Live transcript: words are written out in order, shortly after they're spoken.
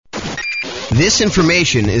This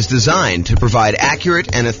information is designed to provide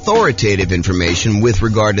accurate and authoritative information with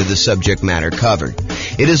regard to the subject matter covered.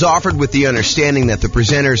 It is offered with the understanding that the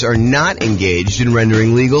presenters are not engaged in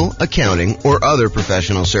rendering legal, accounting, or other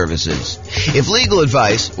professional services. If legal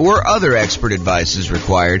advice or other expert advice is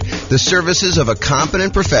required, the services of a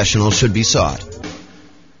competent professional should be sought.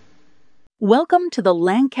 Welcome to the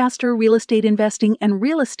Lancaster Real Estate Investing and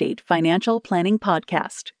Real Estate Financial Planning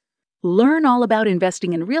Podcast. Learn all about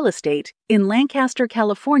investing in real estate in Lancaster,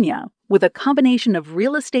 California, with a combination of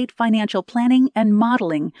real estate financial planning and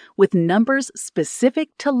modeling with numbers specific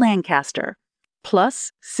to Lancaster,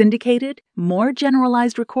 plus syndicated, more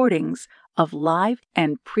generalized recordings of live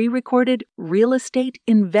and pre-recorded real estate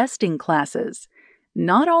investing classes,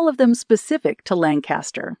 not all of them specific to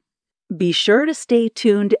Lancaster. Be sure to stay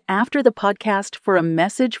tuned after the podcast for a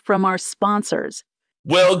message from our sponsors.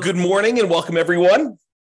 Well, good morning and welcome, everyone.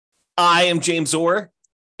 I am James Orr,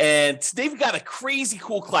 and today we've got a crazy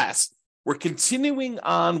cool class. We're continuing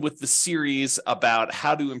on with the series about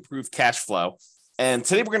how to improve cash flow. And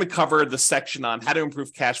today we're going to cover the section on how to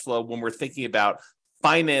improve cash flow when we're thinking about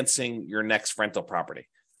financing your next rental property.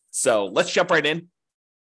 So let's jump right in,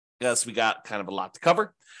 because we got kind of a lot to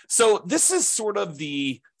cover. So this is sort of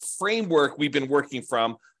the framework we've been working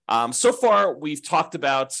from. So far, we've talked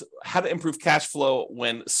about how to improve cash flow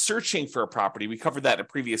when searching for a property. We covered that in a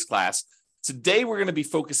previous class. Today, we're going to be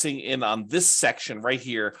focusing in on this section right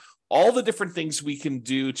here, all the different things we can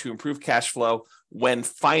do to improve cash flow when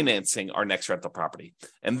financing our next rental property.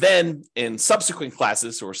 And then in subsequent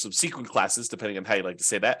classes or subsequent classes, depending on how you like to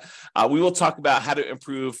say that, we will talk about how to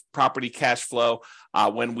improve property cash flow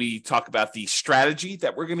when we talk about the strategy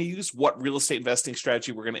that we're going to use, what real estate investing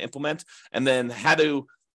strategy we're going to implement, and then how to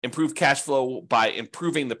improve cash flow by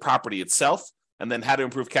improving the property itself, and then how to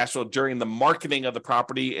improve cash flow during the marketing of the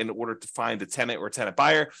property in order to find a tenant or tenant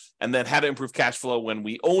buyer, and then how to improve cash flow when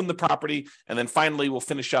we own the property. And then finally, we'll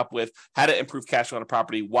finish up with how to improve cash flow on a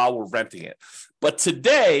property while we're renting it. But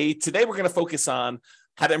today we're going to focus on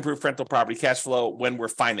how to improve rental property cash flow when we're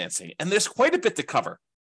financing. And there's quite a bit to cover,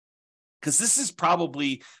 because this is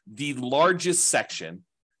probably the largest section.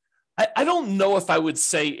 I don't know if I would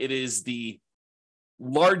say it is the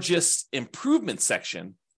largest improvement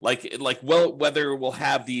section, whether it will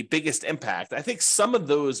have the biggest impact. I think some of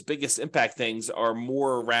those biggest impact things are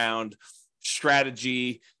more around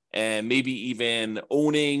strategy and maybe even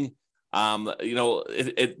owning.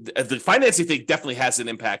 The financing thing definitely has an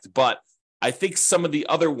impact, but I think some of the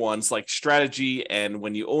other ones like strategy and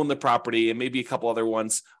when you own the property and maybe a couple other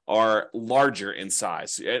ones are larger in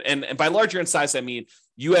size. And by larger in size, I mean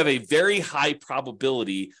you have a very high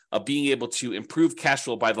probability of being able to improve cash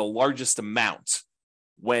flow by the largest amount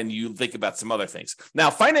when you think about some other things.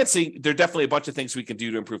 Now, financing, there are definitely a bunch of things we can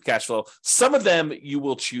do to improve cash flow. Some of them you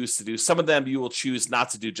will choose to do. Some of them you will choose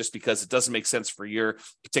not to do just because it doesn't make sense for your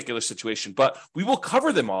particular situation. But we will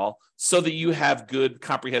cover them all so that you have good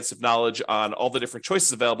comprehensive knowledge on all the different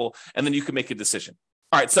choices available, and then you can make a decision.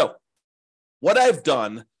 All right, so what I've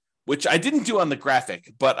done, which I didn't do on the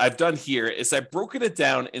graphic, but I've done here, is I've broken it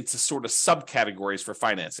down into sort of subcategories for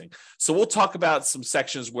financing. So we'll talk about some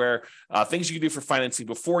sections where things you can do for financing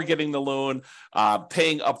before getting the loan,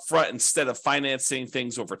 paying upfront instead of financing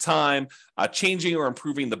things over time, changing or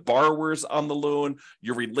improving the borrowers on the loan,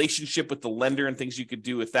 your relationship with the lender and things you could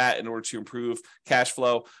do with that in order to improve cash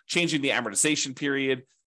flow, changing the amortization period,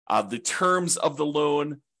 the terms of the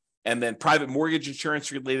loan, and then private mortgage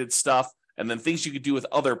insurance related stuff. And then things you could do with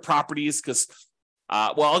other properties, because,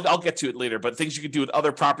 I'll get to it later, but things you could do with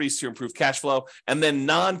other properties to improve cash flow. And then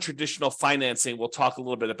non-traditional financing, we'll talk a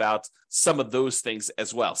little bit about some of those things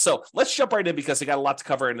as well. So let's jump right in, because I got a lot to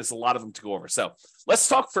cover and there's a lot of them to go over. So let's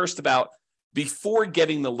talk first about before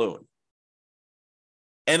getting the loan.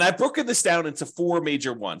 And I've broken this down into four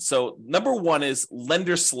major ones. So number one is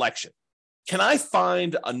lender selection. Can I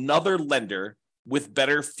find another lender with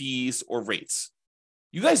better fees or rates?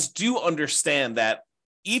 You guys do understand that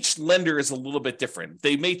each lender is a little bit different.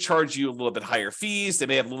 They may charge you a little bit higher fees. They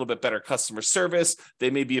may have a little bit better customer service. They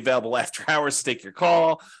may be available after hours to take your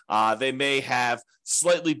call. They may have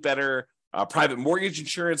slightly better private mortgage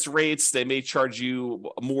insurance rates. They may charge you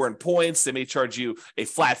more in points. They may charge you a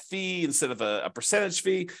flat fee instead of a percentage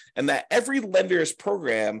fee. And that every lender's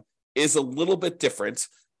program is a little bit different.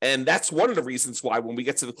 And that's one of the reasons why when we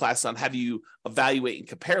get to the class on how do you evaluate and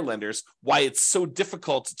compare lenders, why it's so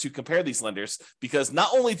difficult to compare these lenders, because not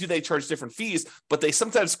only do they charge different fees, but they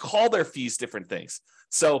sometimes call their fees different things.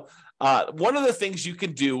 So one of the things you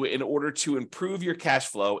can do in order to improve your cash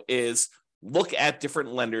flow is look at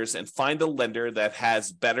different lenders and find a lender that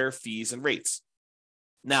has better fees and rates.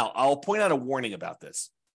 Now, I'll point out a warning about this.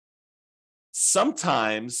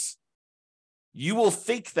 sometimes you will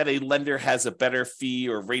think that a lender has a better fee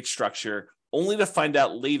or rate structure only to find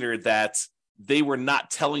out later that they were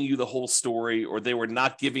not telling you the whole story, or they were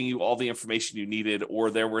not giving you all the information you needed,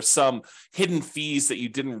 or there were some hidden fees that you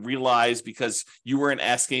didn't realize because you weren't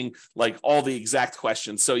asking like all the exact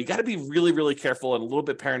questions. So you got to be really, really careful and a little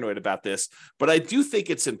bit paranoid about this. But I do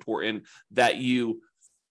think it's important that you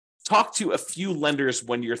talk to a few lenders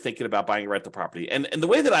when you're thinking about buying a rental property. And the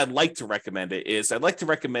way that I'd like to recommend it is I'd like to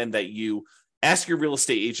recommend that you ask your real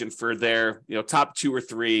estate agent for their, top 2 or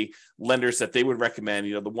 3 lenders that they would recommend,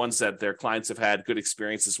 the ones that their clients have had good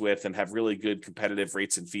experiences with and have really good competitive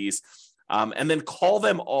rates and fees. And then call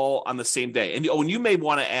them all on the same day. And you may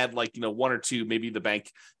want to add 1 or 2, maybe the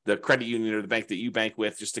bank, the credit union or the bank that you bank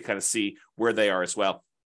with, just to kind of see where they are as well.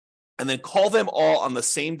 And then call them all on the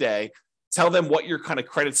same day. Tell them what your kind of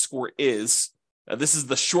credit score is. This is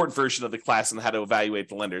the short version of the class on how to evaluate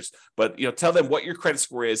the lenders, but tell them what your credit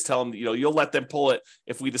score is. Tell them you'll let them pull it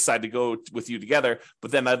if we decide to go with you together.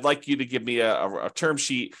 But then I'd like you to give me a term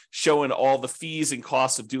sheet showing all the fees and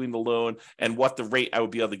costs of doing the loan and what the rate I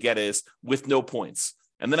would be able to get is with no points.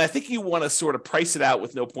 And then I think you want to sort of price it out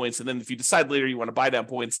with no points. And then if you decide later you want to buy down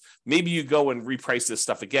points, maybe you go and reprice this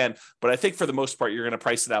stuff again. But I think for the most part, you're going to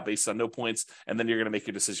price it out based on no points. And then you're going to make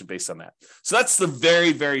your decision based on that. So that's the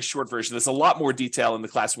very, very short version. There's a lot more detail in the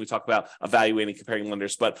class when we talk about evaluating, comparing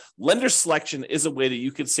lenders. But lender selection is a way that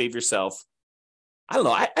you can save yourself, I don't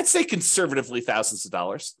know, I'd say conservatively thousands of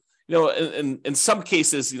dollars. In some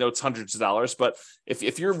cases, it's hundreds of dollars, but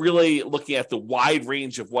if you're really looking at the wide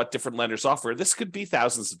range of what different lenders offer, this could be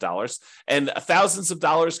thousands of dollars, and thousands of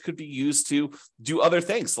dollars could be used to do other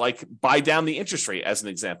things like buy down the interest rate as an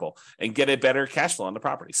example and get a better cash flow on the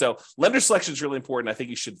property. So lender selection is really important. I think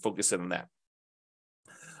you should focus in on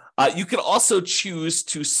that. You can also choose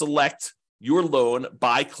to select your loan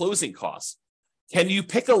by closing costs. Can you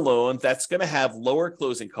pick a loan that's going to have lower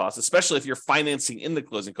closing costs, especially if you're financing in the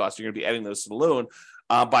closing costs, you're going to be adding those to the loan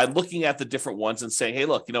by looking at the different ones and saying, hey,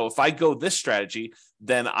 look, if I go this strategy,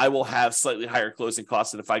 then I will have slightly higher closing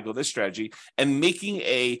costs than if I go this strategy, and making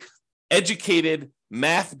a educated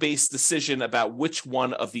math-based decision about which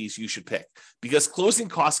one of these you should pick, because closing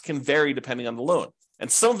costs can vary depending on the loan. And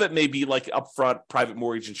some of it may be like upfront private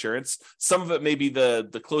mortgage insurance. Some of it may be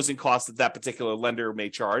the closing costs that particular lender may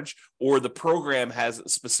charge, or the program has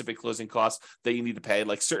specific closing costs that you need to pay,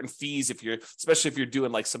 like certain fees, especially if you're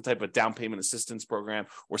doing like some type of down payment assistance program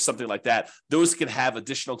or something like that. Those can have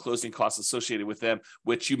additional closing costs associated with them,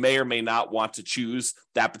 which you may or may not want to choose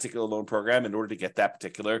that particular loan program in order to get that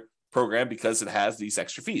particular program because it has these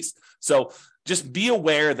extra fees. So just be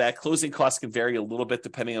aware that closing costs can vary a little bit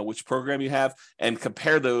depending on which program you have, and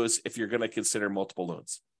compare those if you're going to consider multiple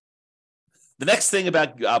loans. The next thing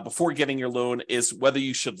about before getting your loan is whether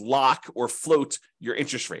you should lock or float your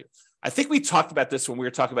interest rate. I think we talked about this when we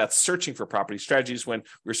were talking about searching for property strategies when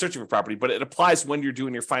we were searching for property, but it applies when you're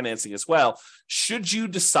doing your financing as well. Should you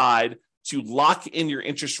decide to lock in your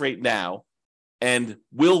interest rate now, and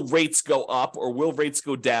will rates go up or will rates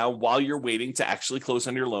go down while you're waiting to actually close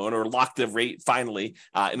on your loan, or lock the rate finally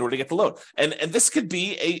in order to get the loan? And this could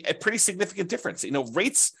be a pretty significant difference.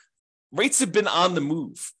 Rates have been on the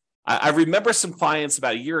move. I remember some clients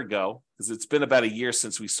about a year ago, because it's been about a year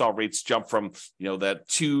since we saw rates jump from, that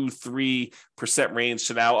 2-3% range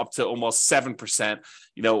to now up to almost 7%.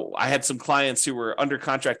 I had some clients who were under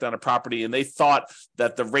contract on a property, and they thought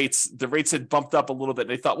that the rates had bumped up a little bit.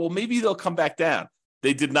 They thought, well, maybe they'll come back down.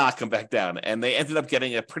 They did not come back down, and they ended up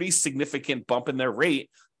getting a pretty significant bump in their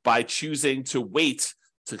rate by choosing to wait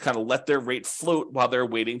to kind of let their rate float while they're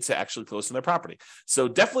waiting to actually close on their property. So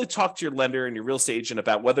definitely talk to your lender and your real estate agent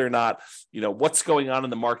about whether or not, what's going on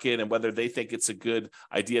in the market and whether they think it's a good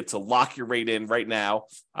idea to lock your rate in right now.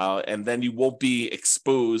 And then you won't be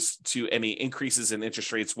exposed to any increases in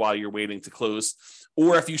interest rates while you're waiting to close,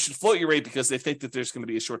 or if you should float your rate because they think that there's going to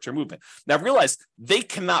be a short-term movement. Now realize they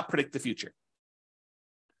cannot predict the future.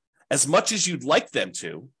 As much as you'd like them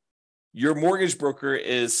to, your mortgage broker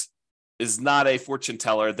is not a fortune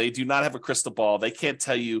teller. They do not have a crystal ball. They can't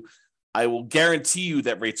tell you, I will guarantee you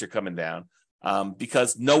that rates are coming down,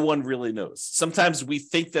 because no one really knows. Sometimes we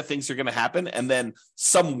think that things are going to happen, and then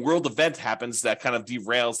some world event happens that kind of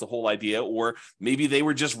derails the whole idea, or maybe they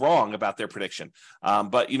were just wrong about their prediction.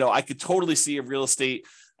 But I could totally see a real estate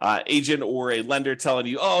agent or a lender telling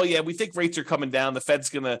you, oh yeah, we think rates are coming down. The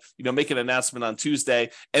Fed's going to, make an announcement on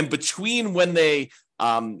Tuesday. And between when they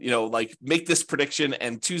like make this prediction,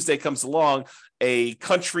 and Tuesday comes along, a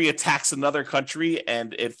country attacks another country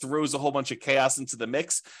and it throws a whole bunch of chaos into the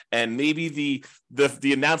mix. And maybe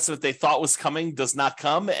the announcement they thought was coming does not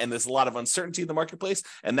come. And there's a lot of uncertainty in the marketplace,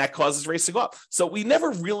 and that causes rates to go up. So we never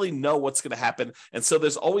really know what's going to happen. And so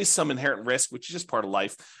there's always some inherent risk, which is just part of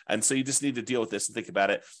life. And so you just need to deal with this and think about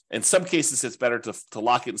it. In some cases, it's better to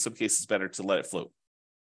lock it. In some cases, it's better to let it float.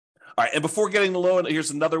 All right. And before getting the loan, here's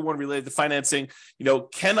another one related to financing.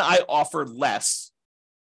 Can I offer less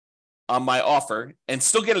on my offer and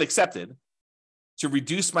still get it accepted to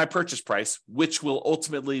reduce my purchase price, which will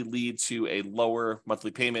ultimately lead to a lower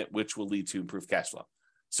monthly payment, which will lead to improved cash flow?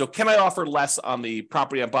 So can I offer less on the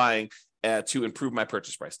property I'm buying to improve my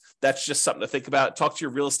purchase price? That's just something to think about. Talk to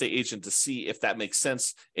your real estate agent to see if that makes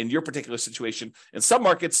sense in your particular situation. In some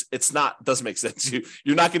markets, doesn't make sense.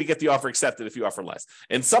 You're not going to get the offer accepted if you offer less.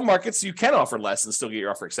 In some markets, you can offer less and still get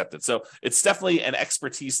your offer accepted. So it's definitely an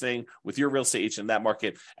expertise thing with your real estate agent in that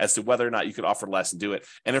market as to whether or not you could offer less and do it.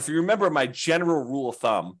 And if you remember my general rule of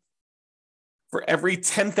thumb, for every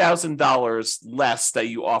 $10,000 less that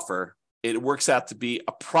you offer, it works out to be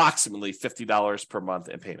approximately $50 per month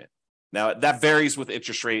in payment. Now, that varies with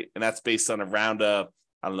interest rate, and that's based on around 4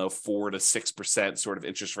 to 6% sort of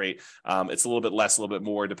interest rate. It's a little bit less, a little bit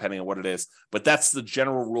more, depending on what it is. But that's the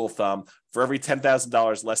general rule of thumb. For every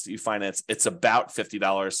 $10,000 less that you finance, it's about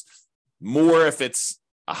 $50 more if it's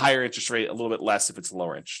a higher interest rate, a little bit less if it's a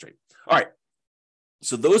lower interest rate. All right.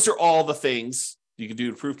 So those are all the things you can do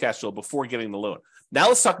to improve cash flow before getting the loan. Now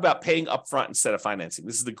let's talk about paying upfront instead of financing.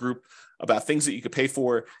 This is the group about things that you could pay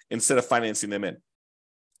for instead of financing them in.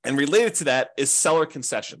 And related to that is seller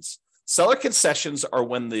concessions. Seller concessions are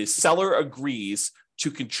when the seller agrees to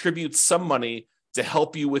contribute some money to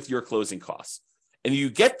help you with your closing costs. And you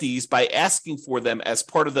get these by asking for them as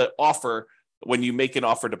part of the offer when you make an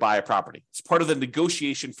offer to buy a property. It's part of the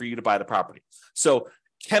negotiation for you to buy the property. So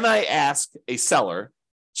can I ask a seller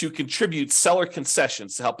to contribute seller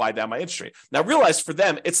concessions to help buy down my interest rate? Now realize for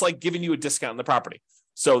them, it's like giving you a discount on the property.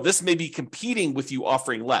 So this may be competing with you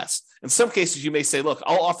offering less. In some cases, you may say, look,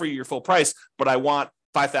 I'll offer you your full price, but I want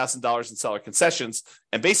 $5,000 in seller concessions.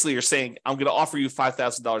 And basically you're saying, I'm going to offer you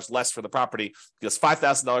 $5,000 less for the property because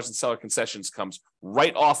 $5,000 in seller concessions comes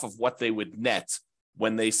right off of what they would net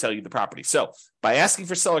when they sell you the property. So by asking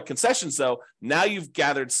for seller concessions, though, now you've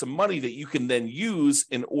gathered some money that you can then use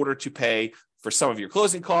in order to pay for some of your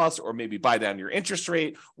closing costs, or maybe buy down your interest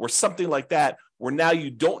rate or something like that, where now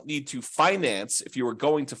you don't need to finance if you were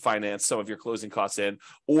going to finance some of your closing costs in,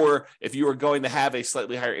 or if you were going to have a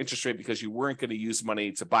slightly higher interest rate because you weren't going to use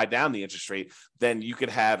money to buy down the interest rate, then you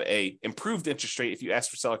could have a improved interest rate if you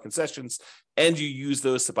ask for seller concessions and you use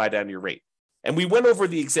those to buy down your rate. And we went over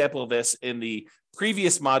the example of this in the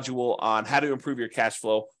previous module on how to improve your cash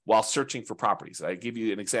flow while searching for properties. I give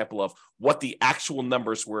you an example of what the actual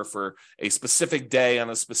numbers were for a specific day on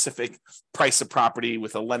a specific price of property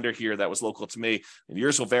with a lender here that was local to me. And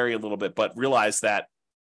yours will vary a little bit, but realize that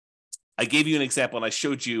I gave you an example and I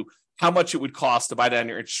showed you how much it would cost to buy down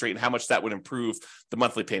your interest rate and how much that would improve the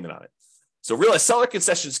monthly payment on it. So realize seller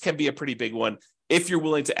concessions can be a pretty big one if you're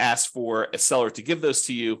willing to ask for a seller to give those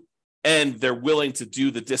to you, and they're willing to do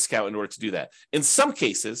the discount in order to do that. In some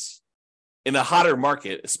cases, in a hotter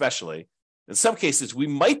market especially, in some cases, we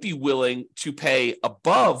might be willing to pay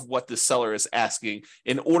above what the seller is asking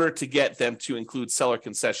in order to get them to include seller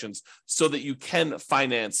concessions so that you can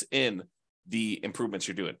finance in the improvements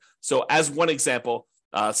you're doing. So as one example,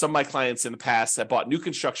 some of my clients in the past have bought new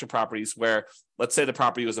construction properties where, let's say the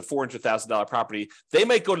property was a $400,000 property. They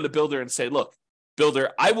might go to the builder and say, look, builder,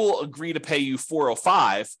 I will agree to pay you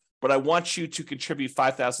 $405,000, but I want you to contribute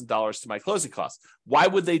 $5,000 to my closing costs. Why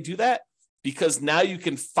would they do that? Because now you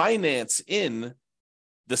can finance in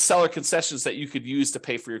the seller concessions that you could use to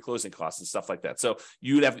pay for your closing costs and stuff like that. So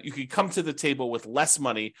you could come to the table with less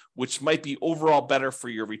money, which might be overall better for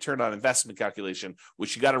your return on investment calculation,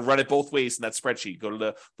 which you got to run it both ways in that spreadsheet. Go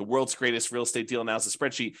to the world's greatest real estate deal analysis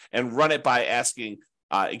spreadsheet and run it by asking,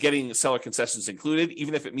 getting seller concessions included,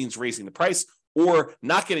 even if it means raising the price, or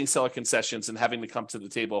not getting seller concessions and having to come to the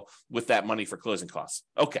table with that money for closing costs.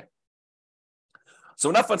 Okay. So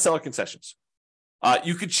enough on seller concessions.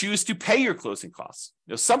 You could choose to pay your closing costs.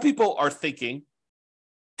 Some people are thinking,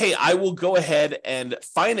 hey, I will go ahead and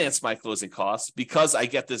finance my closing costs because I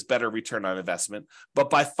get this better return on investment. But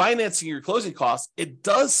by financing your closing costs, it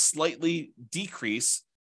does slightly decrease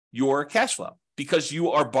your cash flow because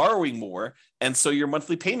you are borrowing more. And so your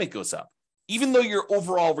monthly payment goes up. Even though your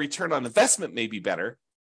overall return on investment may be better,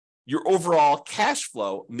 your overall cash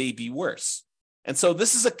flow may be worse. And so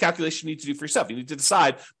this is a calculation you need to do for yourself. You need to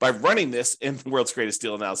decide by running this in the world's greatest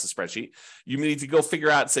deal analysis spreadsheet. You need to go figure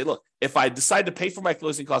out and say, look, if I decide to pay for my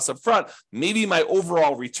closing costs up front, maybe my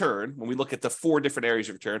overall return, when we look at the 4 different areas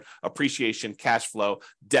of return, appreciation, cash flow,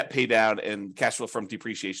 debt pay down, and cash flow from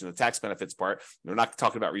depreciation, the tax benefits part. We're not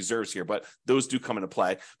talking about reserves here, but those do come into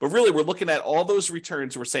play. But really, we're looking at all those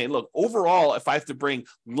returns. We're saying, look, overall, if I have to bring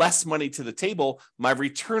less money to the table, my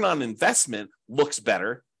return on investment looks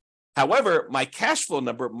better. However, my cash flow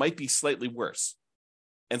number might be slightly worse.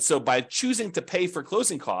 And so by choosing to pay for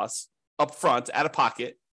closing costs up front, out of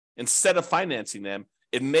pocket, instead of financing them,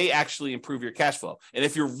 it may actually improve your cash flow. And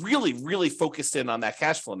if you're really, really focused in on that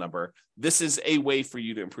cash flow number, this is a way for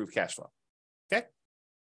you to improve cash flow. Okay?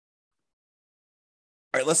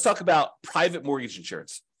 All right, let's talk about private mortgage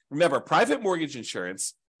insurance. Remember, private mortgage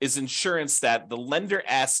insurance is insurance that the lender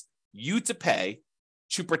asks you to pay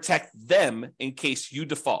to protect them in case you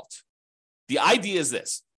default. The idea is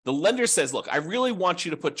this. The lender says, look, I really want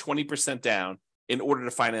you to put 20% down in order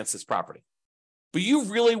to finance this property. But you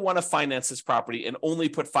really want to finance this property and only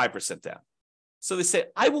put 5% down. So they say,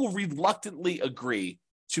 I will reluctantly agree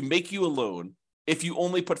to make you a loan if you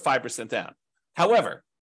only put 5% down. However,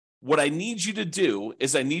 what I need you to do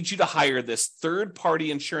is I need you to hire this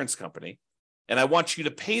third-party insurance company, and I want you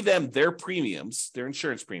to pay them their premiums, their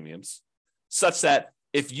insurance premiums, such that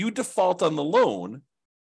if you default on the loan,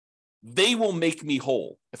 they will make me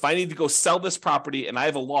whole. If I need to go sell this property and I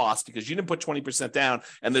have a loss because you didn't put 20% down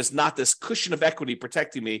and there's not this cushion of equity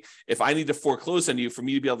protecting me, if I need to foreclose on you for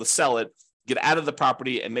me to be able to sell it, get out of the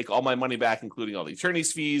property and make all my money back, including all the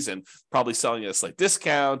attorney's fees and probably selling at a slight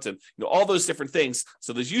discount and all those different things.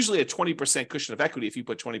 So there's usually a 20% cushion of equity if you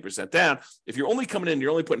put 20% down. If you're only coming in,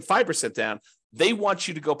 you're only putting 5% down, they want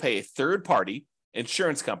you to go pay a third-party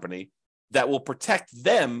insurance company that will protect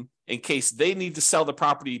them in case they need to sell the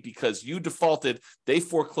property because you defaulted, they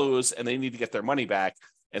foreclose, and they need to get their money back.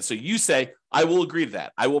 And so you say, I will agree to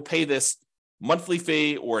that. I will pay this monthly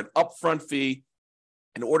fee or an upfront fee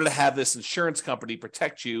in order to have this insurance company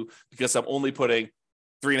protect you because I'm only putting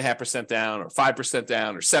 3.5% down or 5%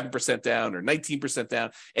 down or 7% down or 19%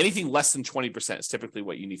 down. Anything less than 20% is typically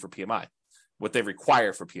what you need for PMI, what they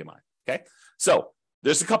require for PMI. Okay. So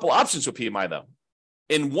there's a couple options with PMI though.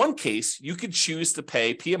 In one case, you could choose to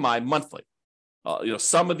pay PMI monthly.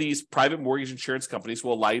 Some of these private mortgage insurance companies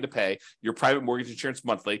will allow you to pay your private mortgage insurance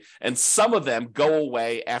monthly, and some of them go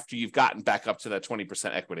away after you've gotten back up to that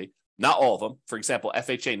 20% equity. Not all of them. For example,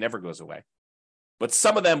 FHA never goes away. But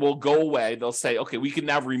some of them will go away. They'll say, okay, we can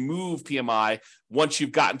now remove PMI once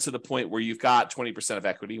you've gotten to the point where you've got 20% of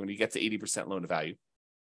equity, when you get to 80% loan to value.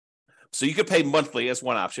 So you could pay monthly as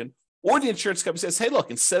one option. Or the insurance company says, hey,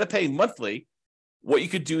 look, instead of paying monthly, what you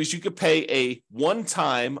could do is you could pay a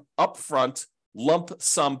one-time upfront lump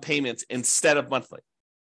sum payment instead of monthly.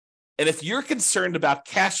 And if you're concerned about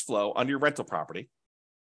cash flow on your rental property,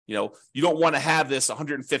 you don't want to have this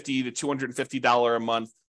 $150 to $250 a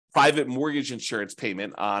month private mortgage insurance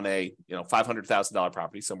payment on a $500,000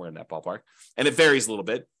 property, somewhere in that ballpark. And it varies a little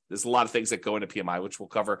bit. There's a lot of things that go into PMI, which we'll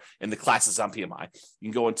cover in the classes on PMI.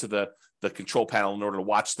 You can go into the control panel in order to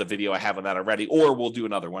watch the video I have on that already, or we'll do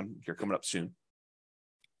another one here coming up soon.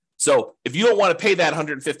 So if you don't want to pay that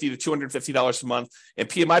 $150 to $250 a month in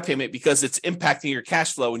PMI payment because it's impacting your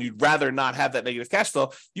cash flow and you'd rather not have that negative cash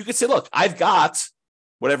flow, you could say, look, I've got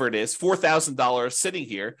whatever it is, $4,000 sitting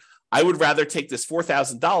here. I would rather take this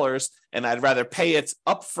 $4,000 and I'd rather pay it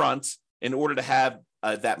upfront in order to have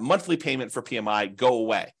that monthly payment for PMI go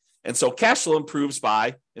away. And so cash flow improves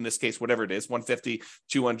by, in this case, whatever it is, $150,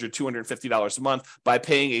 $200, $250 a month by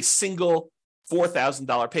paying a single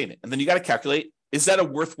 $4,000 payment. And then you got to calculate, is that a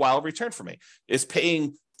worthwhile return for me? Is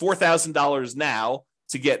paying $4,000 now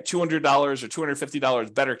to get $200 or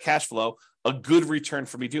 $250 better cash flow a good return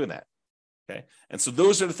for me doing that? Okay. And so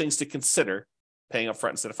those are the things to consider paying upfront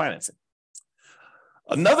instead of financing.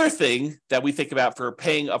 Another thing that we think about for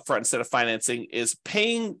paying upfront instead of financing is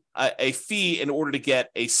paying a fee in order to get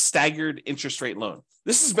a staggered interest rate loan.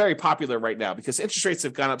 This is very popular right now because interest rates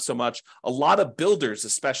have gone up so much. A lot of builders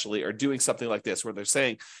especially are doing something like this where they're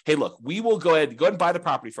saying, hey, look, we will go ahead and buy the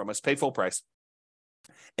property from us, pay full price,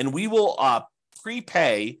 and we will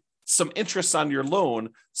prepay some interest on your loan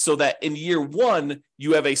so that in year one,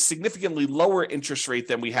 you have a significantly lower interest rate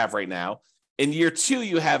than we have right now. In year two,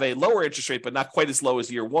 you have a lower interest rate, but not quite as low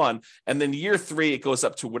as year one. And then year three, it goes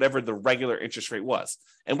up to whatever the regular interest rate was.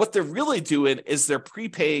 And what they're really doing is they're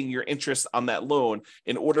prepaying your interest on that loan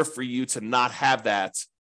in order for you to not have that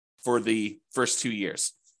for the first 2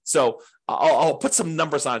 years. So I'll put some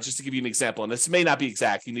numbers on it just to give you an example. And this may not be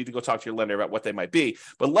exact. You need to go talk to your lender about what they might be.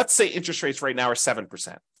 But let's say interest rates right now are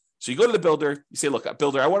 7%. So you go to the builder, you say, look,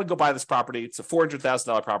 builder, I want to go buy this property. It's a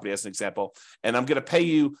 $400,000 property as an example, and I'm going to pay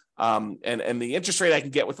you, and the interest rate I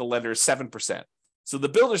can get with the lender is 7%. So the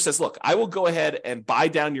builder says, look, I will go ahead and buy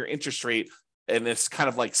down your interest rate, and it's kind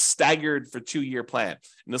of like staggered for 2-year plan.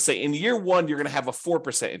 And they'll say in year 1, you're going to have a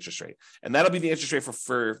 4% interest rate, and that'll be the interest rate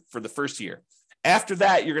for the first year. After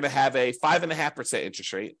that, you're going to have a 5.5%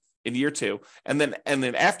 interest rate in year 2. And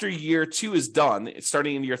then after year 2 is done,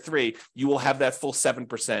 starting in year 3, you will have that full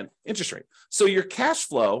 7% interest rate. So your cash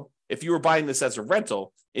flow, if you were buying this as a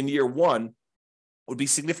rental in year 1, would be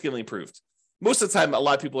significantly improved. Most of the time, a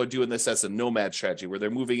lot of people are doing this as a nomad strategy where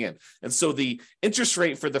they're moving in. And so the interest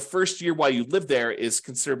rate for the first year while you live there is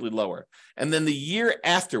considerably lower. And then the year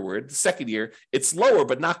afterward, the second year, it's lower,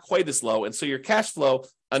 but not quite as low. And so your cash flow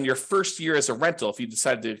on your first year as a rental, if you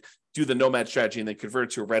decide to do the nomad strategy and then convert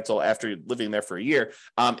it to a rental after living there for a year,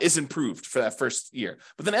 is improved for that first year.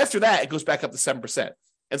 But then after that, it goes back up to 7%.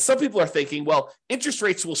 And some people are thinking, well, interest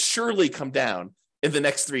rates will surely come down in the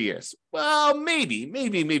next 3 years. Well, maybe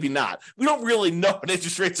not. We don't really know what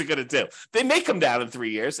interest rates are going to do. They may come down in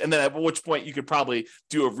 3 years, and then at which point you could probably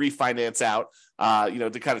do a refinance out,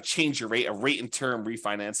 to kind of change your rate, a rate and term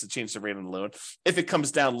refinance to change the rate on the loan, if it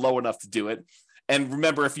comes down low enough to do it. And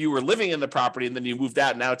remember, if you were living in the property and then you moved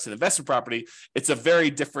out and now it's an investment property, it's a very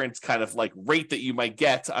different kind of like rate that you might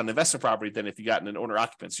get on investment property than if you got in an owner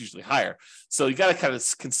occupant. It's usually higher. So you got to kind of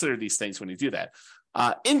consider these things when you do that.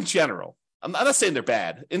 In general, I'm not saying they're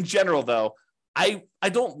bad. In general, though, I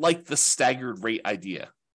don't like the staggered rate idea.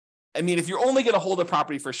 I mean, if you're only going to hold a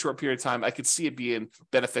property for a short period of time, I could see it being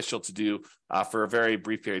beneficial to do for a very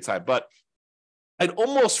brief period of time. But I'd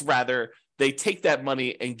almost rather they take that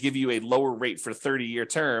money and give you a lower rate for a 30-year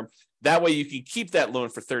term. That way you can keep that loan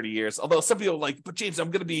for 30 years. Although some people are like, but James, I'm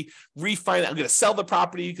going to be refinance. I'm going to sell the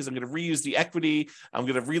property because I'm going to reuse the equity. I'm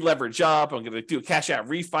going to re-leverage up. I'm going to do a cash out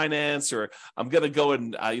refinance, or I'm going to go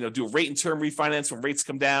and do a rate and term refinance when rates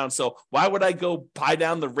come down. So why would I go buy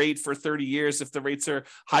down the rate for 30 years if the rates are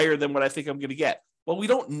higher than what I think I'm going to get? Well, we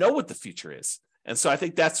don't know what the future is. And so I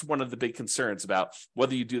think that's one of the big concerns about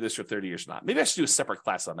whether you do this for 30 years or not. Maybe I should do a separate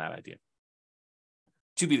class on that idea.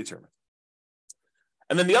 To be determined.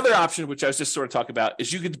 And then the other option, which I was just sort of talking about,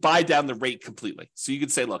 is you could buy down the rate completely. So you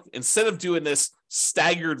could say, look, instead of doing this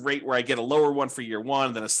staggered rate where I get a lower one for year 1,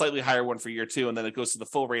 and then a slightly higher one for year 2, and then it goes to the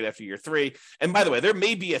full rate after year 3. And by the way, there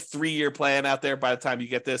may be a 3-year plan out there by the time you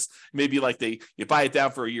get this. Maybe like you buy it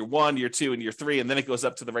down for year 1, year 2, and year 3, and then it goes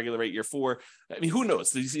up to the regular rate year 4. I mean, who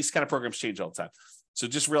knows? These kind of programs change all the time. So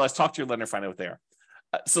just realize, talk to your lender, find out what they are.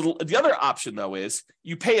 So the other option, though, is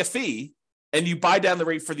you pay a fee and you buy down the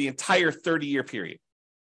rate for the entire 30-year period.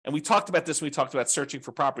 And we talked about this when we talked about searching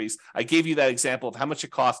for properties. I gave you that example of how much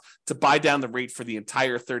it costs to buy down the rate for the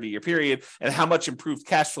entire 30-year period and how much improved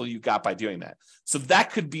cash flow you got by doing that. So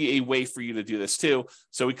that could be a way for you to do this too.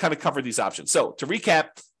 So we kind of covered these options. So to recap,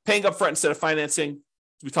 paying upfront instead of financing.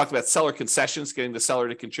 We talked about seller concessions, getting the seller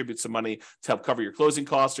to contribute some money to help cover your closing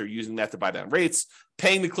costs or using that to buy down rates.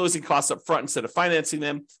 Paying the closing costs up front instead of financing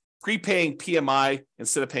them. Prepaying PMI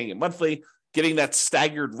instead of paying it monthly. Getting that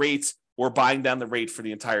staggered rate, or buying down the rate for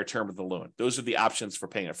the entire term of the loan. Those are the options for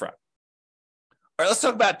paying upfront. All right, let's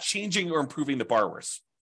talk about changing or improving the borrowers.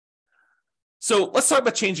 So let's talk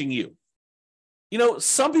about changing you.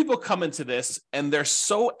 Some people come into this and they're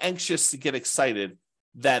so anxious to get excited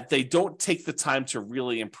that they don't take the time to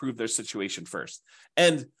really improve their situation first.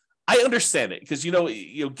 And I understand it because,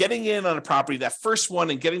 getting in on a property, that first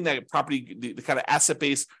one, and getting that property, the kind of asset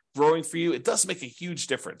base growing for you, it does make a huge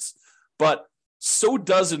difference. But so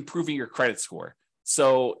does improving your credit score.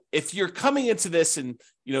 So if you're coming into this and,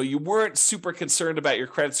 you weren't super concerned about your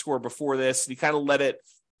credit score before this, and you kind of let it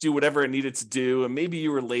do whatever it needed to do, and maybe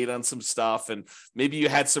you were late on some stuff, and maybe you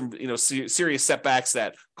had some, serious setbacks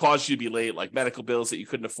that caused you to be late, like medical bills that you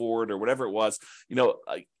couldn't afford or whatever it was,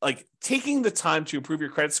 like taking the time to improve your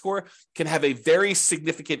credit score can have a very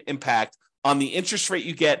significant impact on the interest rate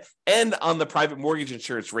you get and on the private mortgage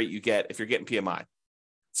insurance rate you get if you're getting PMI.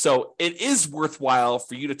 So it is worthwhile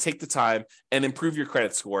for you to take the time and improve your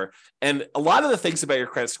credit score. And a lot of the things about your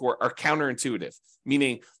credit score are counterintuitive,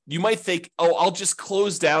 meaning you might think, oh, I'll just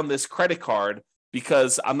close down this credit card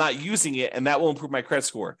because I'm not using it and that will improve my credit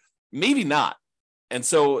score. Maybe not. And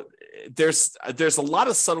so there's a lot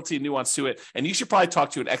of subtlety and nuance to it. And you should probably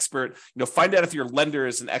talk to an expert, find out if your lender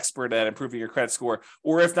is an expert at improving your credit score,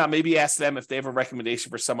 or if not, maybe ask them if they have a recommendation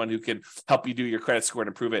for someone who can help you do your credit score and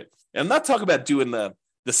improve it. And I'm not talking about doing the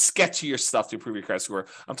sketchier stuff to improve your credit score.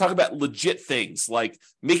 I'm talking about legit things like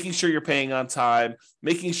making sure you're paying on time,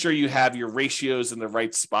 making sure you have your ratios in the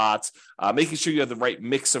right spots, making sure you have the right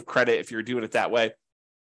mix of credit if you're doing it that way.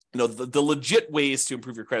 the legit ways to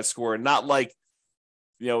improve your credit score, not like,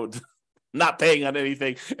 not paying on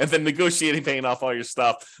anything and then negotiating paying off all your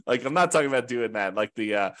stuff. Like, I'm not talking about doing that, like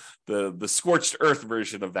the scorched earth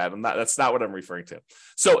version of that. That's not what I'm referring to.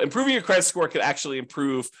 So improving your credit score could actually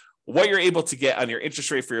improve what you're able to get on your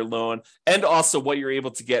interest rate for your loan, and also what you're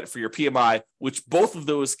able to get for your PMI, which both of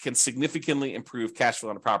those can significantly improve cash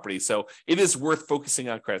flow on a property. So it is worth focusing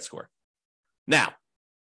on credit score. Now,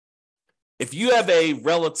 if you have a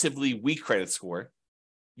relatively weak credit score,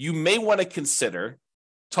 you may want to consider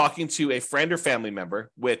talking to a friend or family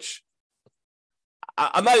member, which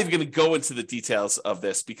I'm not even going to go into the details of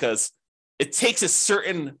this because it takes a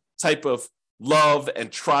certain type of love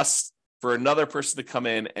and trust for another person to come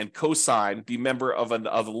in and co-sign, be member of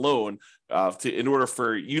a loan in order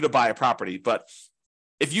for you to buy a property. But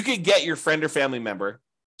if you can get your friend or family member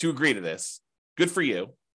to agree to this, good for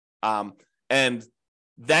you. And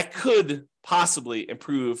that could possibly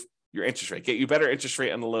improve your interest rate, get you better interest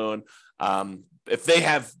rate on the loan. If they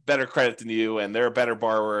have better credit than you and they're a better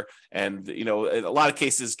borrower, and in a lot of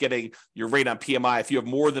cases, getting your rate on PMI, if you have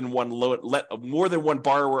more than one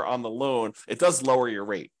borrower on the loan, it does lower your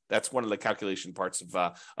rate. That's one of the calculation parts of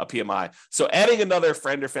a PMI. So adding another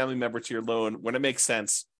friend or family member to your loan when it makes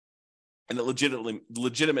sense, and it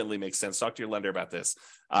legitimately makes sense, talk to your lender about this.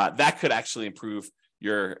 That could actually improve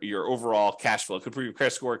your overall cash flow. It could improve your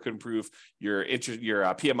credit score. It could improve your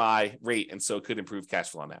PMI rate, and so it could improve cash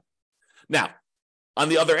flow on that. Now, on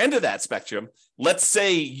the other end of that spectrum, let's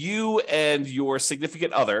say you and your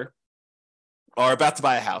significant other are about to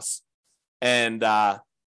buy a house, and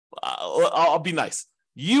I'll be nice.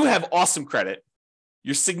 You have awesome credit.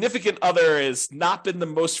 Your significant other has not been the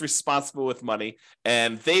most responsible with money,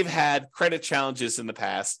 and they've had credit challenges in the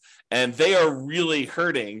past, and they are really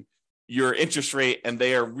hurting your interest rate, and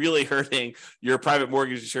they are really hurting your private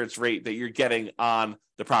mortgage insurance rate that you're getting on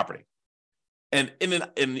the property. And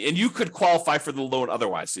you could qualify for the loan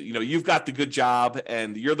otherwise. You've got the good job,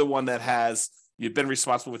 and you're the one that you've been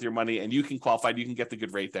responsible with your money, and you can qualify, you can get the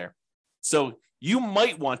good rate there. So you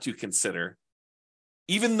might want to consider,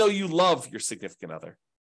 even though you love your significant other,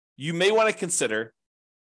 you may want to consider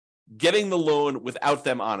getting the loan without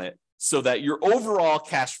them on it, so that your overall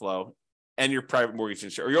cash flow and your private mortgage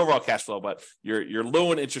insurance, or your overall cash flow, but your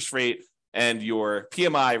loan interest rate and your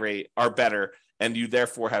PMI rate are better, and you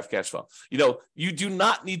therefore have cash flow. You do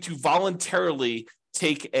not need to voluntarily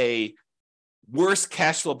take a worse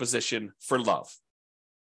cash flow position for love.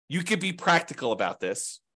 You could be practical about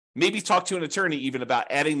this. Maybe talk to an attorney even about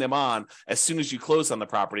adding them on as soon as you close on the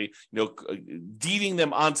property, deeding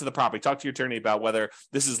them onto the property. Talk to your attorney about whether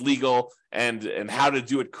this is legal and how to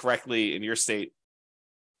do it correctly in your state.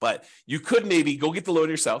 But you could maybe go get the loan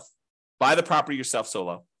yourself, buy the property yourself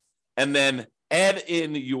solo, and then add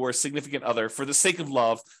in your significant other for the sake of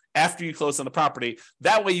love after you close on the property.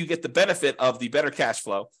 That way you get the benefit of the better cash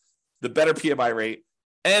flow, the better PMI rate,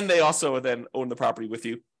 and they also then own the property with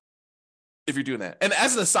you if you're doing that. And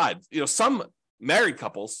as an aside, some married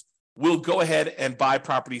couples will go ahead and buy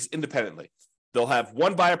properties independently. They'll have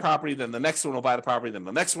one buy a property, then the next one will buy the property, then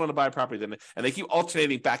the next one will buy a property, and they keep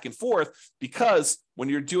alternating back and forth, because when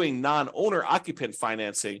you're doing non-owner occupant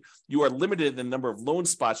financing, you are limited in the number of loan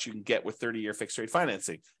spots you can get with 30-year fixed rate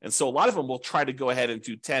financing. And so a lot of them will try to go ahead and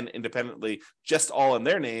do 10 independently, just all in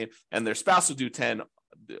their name, and their spouse will do 10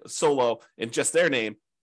 solo in just their name.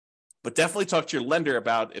 But definitely talk to your lender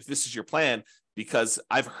about if this is your plan, because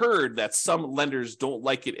I've heard that some lenders don't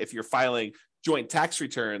like it if you're filing joint tax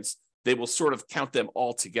returns. They will sort of count them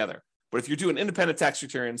all together. But if you're doing independent tax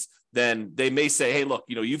returns, then they may say, hey, look,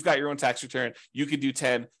 you've got your own tax return. You could do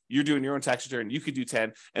 10. You're doing your own tax return. You could do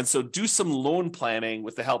 10. And so do some loan planning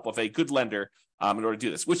with the help of a good lender in order to do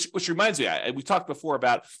this, which reminds me, we talked before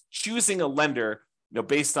about choosing a lender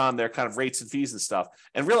based on their kind of rates and fees and stuff,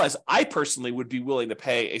 and realize I personally would be willing to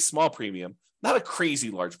pay a small premium, not a crazy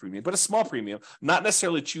large premium, but a small premium, not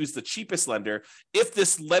necessarily choose the cheapest lender if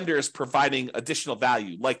this lender is providing additional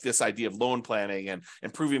value, like this idea of loan planning and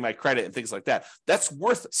improving my credit and things like that. That's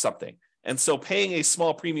worth something. And so paying a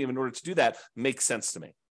small premium in order to do that makes sense to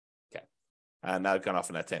me. Okay. Now I've gone off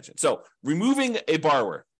on that tangent. So removing a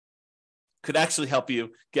borrower could actually help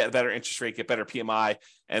you get a better interest rate, get better PMI.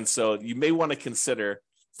 And so you may want to consider,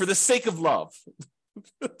 for the sake of love,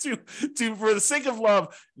 for the sake of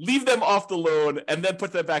love, leave them off the loan and then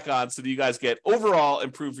put them back on, so that you guys get overall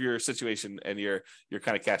improve your situation and your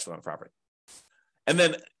kind of cash flow on the property. And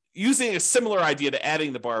then using a similar idea to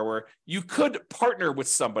adding the borrower, you could partner with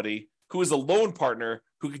somebody who is a loan partner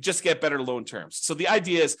who could just get better loan terms. So the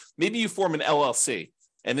idea is maybe you form an LLC.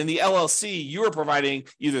 And in the LLC, you are providing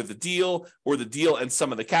either the deal and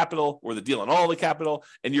some of the capital or the deal and all the capital.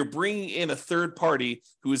 And you're bringing in a third party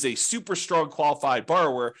who is a super strong qualified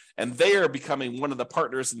borrower. And they are becoming one of the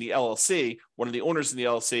partners in the LLC, one of the owners in the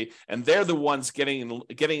LLC. And they're the ones getting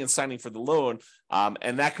and signing for the loan.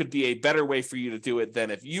 And that could be a better way for you to do it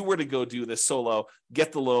than if you were to go do this solo,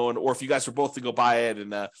 get the loan, or if you guys were both to go buy it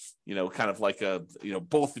and, kind of like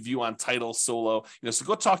both of you on title solo, so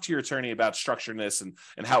go talk to your attorney about structuring this and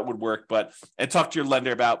how it would work, and talk to your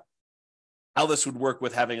lender about how this would work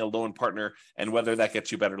with having a loan partner and whether that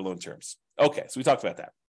gets you better loan terms. Okay, so we talked about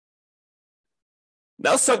that.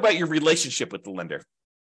 Now let's talk about your relationship with the lender.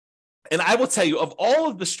 And I will tell you, of all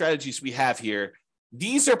of the strategies we have here,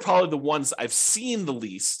 these are probably the ones I've seen the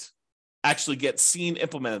least, actually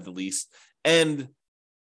implemented the least, and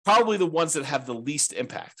probably the ones that have the least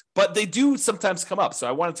impact. But they do sometimes come up, so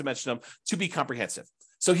I wanted to mention them to be comprehensive.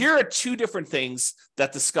 So here are two different things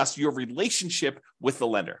that discuss your relationship with the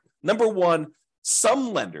lender. Number one,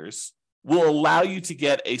 some lenders will allow you to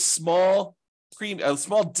get a small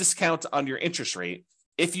discount on your interest rate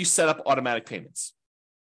if you set up automatic payments.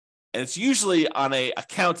 And it's usually on an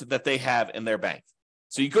account that they have in their bank.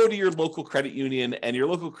 So you go to your local credit union, and your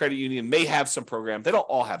local credit union may have some program. They don't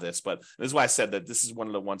all have this, but this is why I said that this is one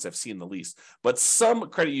of the ones I've seen the least. But some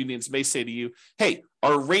credit unions may say to you, hey,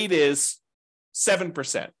 our rate is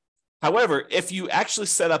 7%. However, if you actually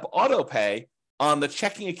set up auto pay on the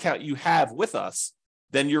checking account you have with us,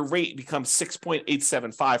 then your rate becomes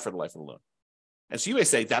 6.875 for the life of the loan. And so you may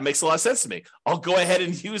say, that makes a lot of sense to me. I'll go ahead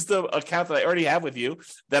and use the account that I already have with you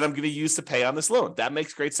that I'm going to use to pay on this loan. That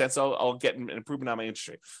makes great sense. I'll get an improvement on my interest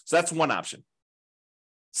rate. So that's one option.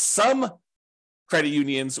 Some credit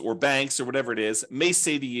unions or banks or whatever it is may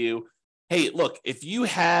say to you, hey, look, if you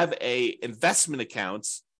have a investment account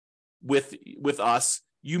with us,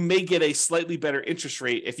 you may get a slightly better interest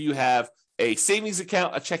rate if you have a savings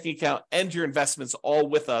account, a checking account, and your investments all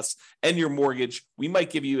with us and your mortgage. We might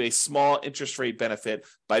give you a small interest rate benefit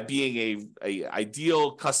by being a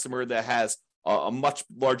ideal customer that has a much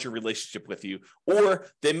larger relationship with you. Or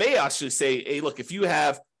they may actually say, hey, look, if you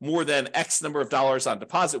have more than X number of dollars on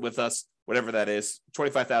deposit with us, whatever that is,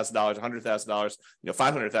 $25,000, $100,000,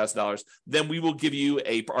 $500,000, then we will give you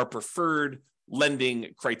our preferred lending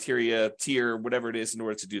criteria, tier, whatever it is, in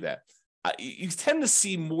order to do that. You tend to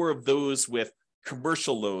see more of those with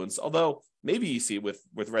commercial loans, although maybe you see it with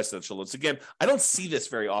residential loans. Again, I don't see this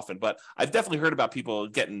very often, but I've definitely heard about people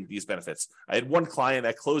getting these benefits. I had one client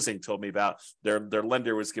at closing told me about their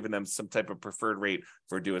lender was giving them some type of preferred rate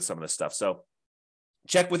for doing some of this stuff. So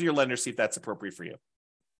check with your lender, see if that's appropriate for you.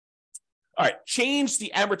 All right, change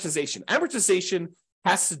the amortization. Amortization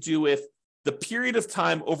has to do with the period of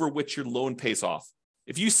time over which your loan pays off.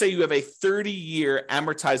 If you say you have a 30-year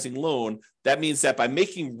amortizing loan, that means that by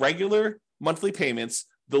making regular monthly payments,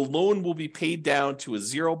 the loan will be paid down to a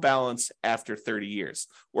zero balance after 30 years.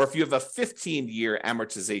 Or if you have a 15-year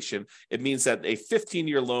amortization, it means that a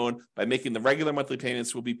 15-year loan, by making the regular monthly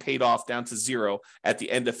payments, will be paid off down to zero at the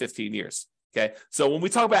end of 15 years. Okay, so when we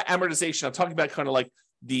talk about amortization, I'm talking about kind of like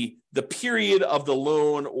the period of the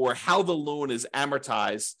loan or how the loan is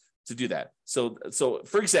amortized to do that. So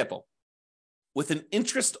for example, with an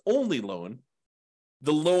interest-only loan,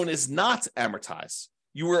 the loan is not amortized.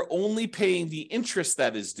 You are only paying the interest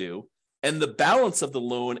that is due, and the balance of the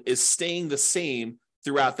loan is staying the same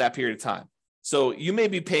throughout that period of time. So you may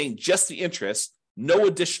be paying just the interest, no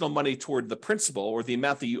additional money toward the principal or the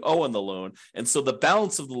amount that you owe on the loan, and so the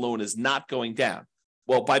balance of the loan is not going down.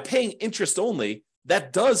 Well, by paying interest only,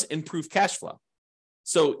 that does improve cash flow.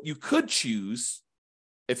 So you could choose,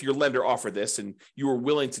 if your lender offered this and you were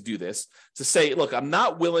willing to do this, to say, look, I'm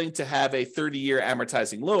not willing to have a 30-year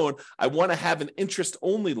amortizing loan. I want to have an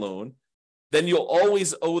interest-only loan. Then you'll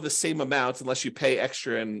always owe the same amount unless you pay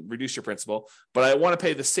extra and reduce your principal. But I want to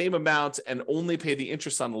pay the same amount and only pay the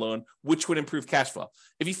interest on the loan, which would improve cash flow.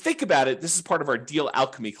 If you think about it, this is part of our deal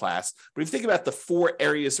alchemy class. But if you think about the 4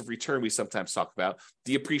 areas of return we sometimes talk about,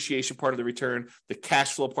 the appreciation part of the return, the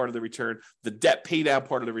cash flow part of the return, the debt pay down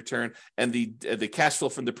part of the return, and the cash flow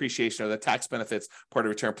from depreciation or the tax benefits part of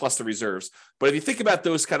the return, plus the reserves. But if you think about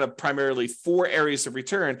those kind of primarily 4 areas of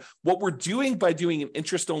return, what we're doing by doing an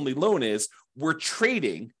interest-only loan is we're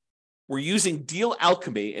using deal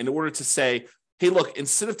alchemy in order to say, hey, look,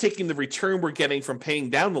 instead of taking the return we're getting from paying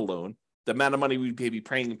down the loan, the amount of money we'd be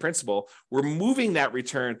paying in principal, we're moving that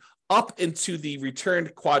return up into the return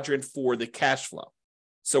quadrant for the cash flow.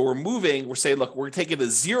 So we're saying, look, we're taking a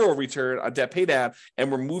 0 return on debt pay down,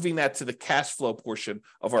 and we're moving that to the cash flow portion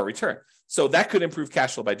of our return. So that could improve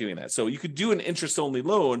cash flow by doing that. So you could do an interest-only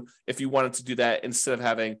loan if you wanted to do that instead of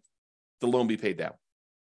having the loan be paid down.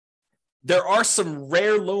 There are some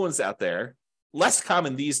rare loans out there, less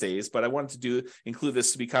common these days, but I wanted to include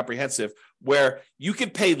this to be comprehensive, where you can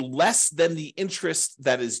pay less than the interest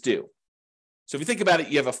that is due. So if you think about it,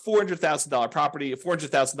 you have a $400,000 property, a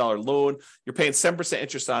 $400,000 loan, you're paying 7%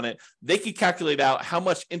 interest on it. They can calculate out how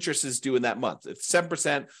much interest is due in that month. It's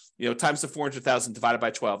 7%, times the 400,000 divided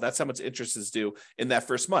by 12. That's how much interest is due in that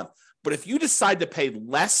first month. But if you decide to pay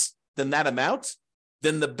less than that amount,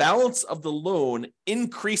 then the balance of the loan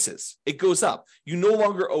increases. It goes up. You no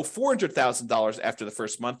longer owe $400,000 after the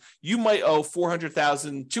first month. You might owe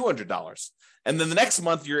 $400,200. And then the next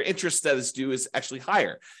month, your interest that is due is actually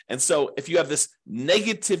higher. And so if you have this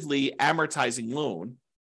negatively amortizing loan,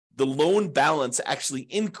 the loan balance actually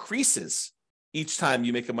increases each time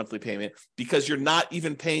you make a monthly payment because you're not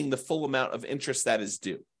even paying the full amount of interest that is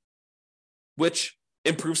due, which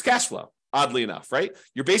improves cash flow, oddly enough, right?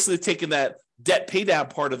 You're basically taking that debt pay down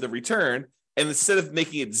part of the return, and instead of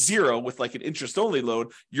making it zero with like an interest-only loan,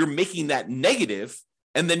 you're making that negative.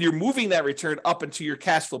 And then you're moving that return up into your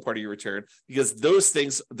cash flow part of your return because those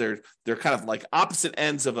things, they're kind of like opposite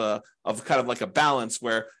ends of kind of like a balance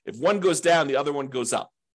where if one goes down, the other one goes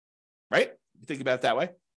up, right? You think about it that way.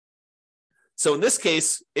 So in this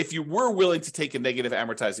case, if you were willing to take a negative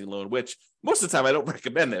amortizing loan, which most of the time I don't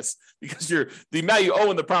recommend this because the amount you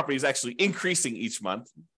owe in the property is actually increasing each month.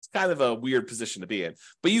 It's kind of a weird position to be in,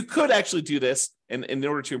 but you could actually do this in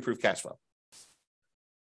order to improve cash flow.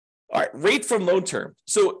 All right, rate from loan term.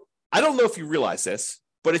 So I don't know if you realize this,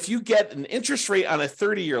 but if you get an interest rate on a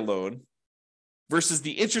 30-year loan versus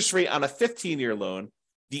the interest rate on a 15-year loan,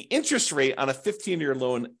 the interest rate on a 15-year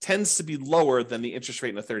loan tends to be lower than the interest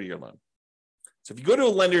rate in a 30-year loan. So if you go to a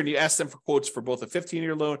lender and you ask them for quotes for both a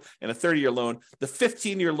 15-year loan and a 30-year loan, the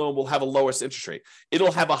 15-year loan will have a lowest interest rate.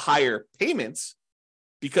 It'll have a higher payments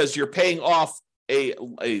because you're paying off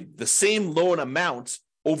the same loan amount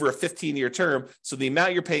over a 15-year term. So the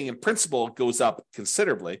amount you're paying in principal goes up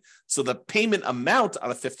considerably. So the payment amount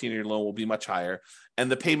on a 15-year loan will be much higher,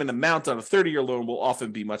 and the payment amount on a 30-year loan will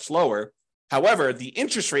often be much lower. However, the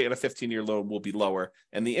interest rate on a 15-year loan will be lower,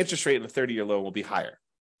 and the interest rate on a 30-year loan will be higher.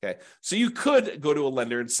 Okay, so you could go to a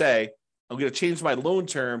lender and say, I'm going to change my loan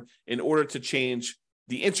term in order to change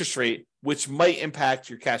the interest rate, which might impact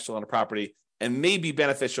your cash flow on a property and may be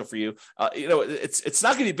beneficial for you. It's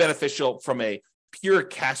not going to be beneficial from a pure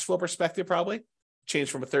cash flow perspective, probably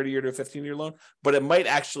change from a 30-year to a 15-year loan, but it might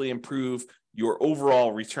actually improve your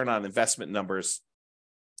overall return on investment numbers.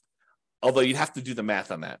 Although you'd have to do the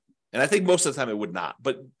math on that. And I think most of the time it would not,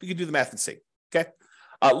 but you can do the math and see. Okay.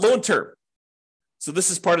 Loan term. So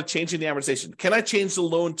this is part of changing the amortization. Can I change the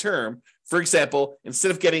loan term? For example,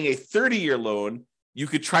 instead of getting a 30-year loan, you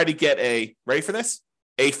could try to get ready for this?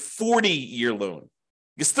 A 40-year loan.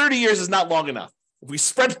 Because 30 years is not long enough. If we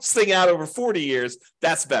spread this thing out over 40 years,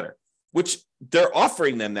 that's better, which they're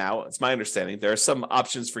offering them now. It's my understanding. There are some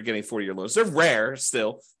options for getting 40-year loans. They're rare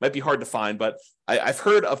still, might be hard to find, but I've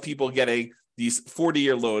heard of people getting these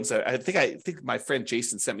 40-year loans. I think my friend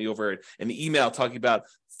Jason sent me over an email talking about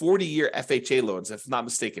 40-year FHA loans, if I'm not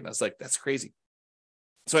mistaken. I was like, that's crazy.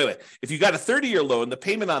 So anyway, if you got a 30-year loan, the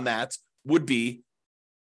payment on that would be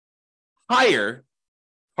higher.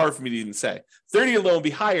 Hard for me to even say. 30-year loan would be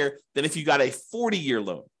higher than if you got a 40-year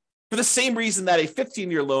loan for the same reason that a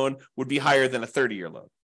 15-year loan would be higher than a 30-year loan,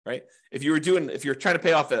 right? If you're trying to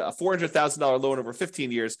pay off a $400,000 loan over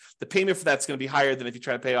 15 years, the payment for that's going to be higher than if you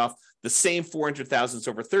try to pay off the same $400,000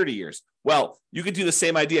 over 30 years. Well, you could do the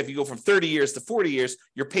same idea. If you go from 30 years to 40 years,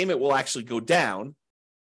 your payment will actually go down.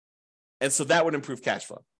 And so that would improve cash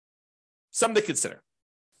flow. Something to consider.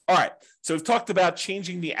 All right. So we've talked about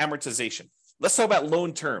changing the amortization. Let's talk about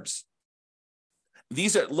loan terms.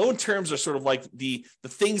 Loan terms are sort of like the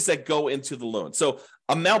things that go into the loan. So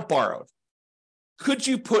amount borrowed. Could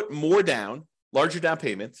you put more down, larger down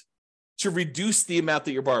payment, to reduce the amount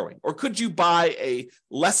that you're borrowing? Or could you buy a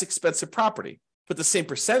less expensive property, put the same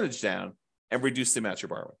percentage down, and reduce the amount you're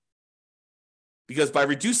borrowing? Because by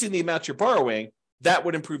reducing the amount you're borrowing, that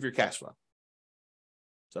would improve your cash flow.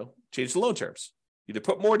 So change the loan terms. Either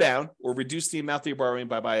put more down or reduce the amount that you're borrowing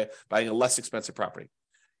by buying a less expensive property.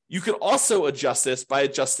 You could also adjust this by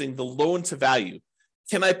adjusting the loan to value.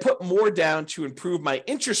 Can I put more down to improve my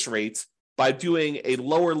interest rates by doing a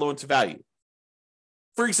lower loan to value?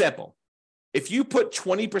 For example, if you put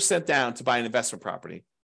 20% down to buy an investment property,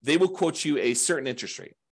 they will quote you a certain interest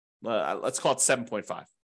rate. Let's call it 7.5.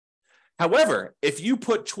 However, if you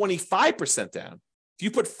put 25% down, if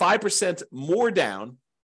you put 5% more down,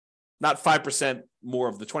 not 5% more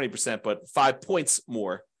of the 20%, but 5 points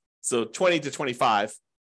more, so 20 to 25,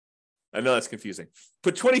 I know that's confusing.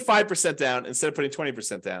 Put 25% down instead of putting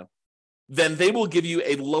 20% down, then they will give you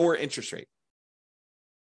a lower interest rate.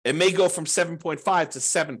 It may go from 7.5 to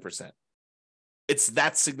 7%. It's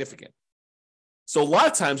that significant. So a lot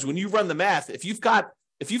of times when you run the math, if you've got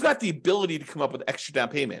the ability to come up with extra down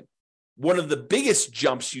payment, one of the biggest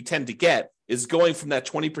jumps you tend to get is going from that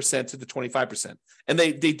 20% to the 25%. And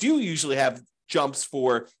they do usually have jumps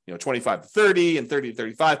for 25 to 30 and 30 to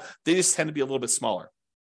 35. They just tend to be a little bit smaller.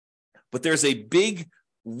 But there's a big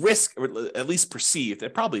risk, or at least perceived,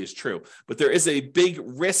 it probably is true, but there is a big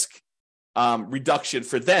risk reduction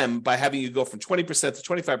for them by having you go from 20% to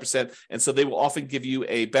 25%. And so they will often give you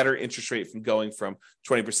a better interest rate from going from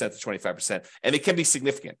 20% to 25%. And it can be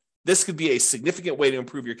significant. This could be a significant way to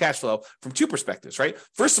improve your cash flow from two perspectives, right?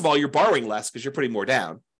 First of all, you're borrowing less because you're putting more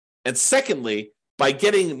down. And secondly, by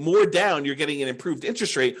getting more down, you're getting an improved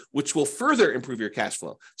interest rate, which will further improve your cash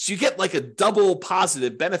flow. So you get like a double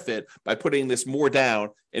positive benefit by putting this more down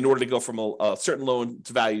in order to go from a certain loan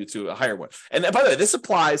to value to a higher one. And by the way, this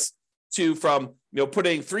applies to from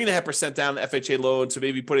putting 3.5% down the FHA loan to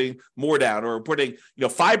maybe putting more down, or putting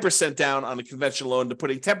 5% down on a conventional loan to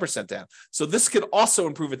putting 10% down. So this could also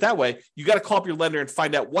improve it that way. You got to call up your lender and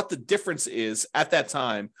find out what the difference is at that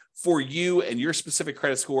time for you and your specific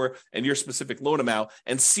credit score and your specific loan amount,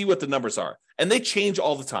 and see what the numbers are. And they change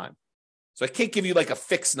all the time. So I can't give you like a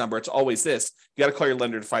fixed number. It's always this. You got to call your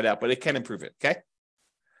lender to find out, but it can improve it. Okay.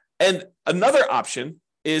 And another option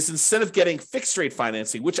is, instead of getting fixed rate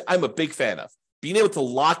financing, which I'm a big fan of, being able to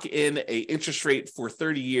lock in a interest rate for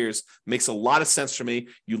 30 years makes a lot of sense for me.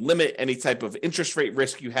 You limit any type of interest rate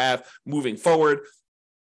risk you have moving forward.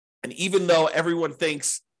 And even though everyone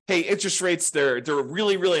thinks, hey, interest rates, they're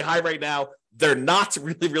really, really high right now, they're not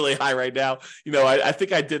really, really high right now. I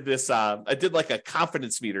think I did this. I did like a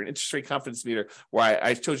confidence meter, an interest rate confidence meter, where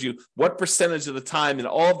I told you what percentage of the time in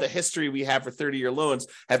all of the history we have for 30-year loans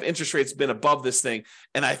have interest rates been above this thing.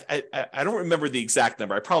 And I don't remember the exact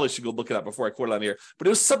number. I probably should go look it up before I quote it on here. But it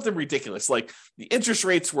was something ridiculous. Like the interest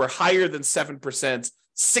rates were higher than 7%,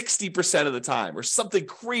 60% of the time, or something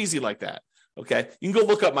crazy like that. Okay, you can go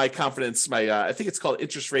look up my confidence, I think it's called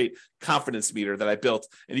interest rate confidence meter that I built,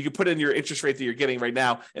 and you can put in your interest rate that you're getting right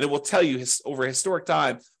now, and it will tell you over historic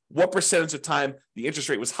time what percentage of time the interest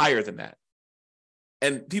rate was higher than that.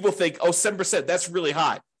 And people think, 7%, that's really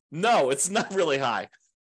high. No, it's not really high.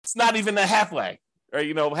 It's not even a halfway,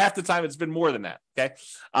 right? Half the time it's been more than that. Okay,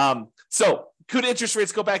 so could interest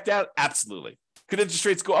rates go back down? Absolutely. Could interest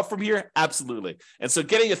rates go up from here? Absolutely. And so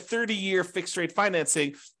getting a 30-year fixed rate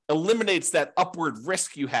financing eliminates that upward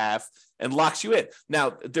risk you have and locks you in.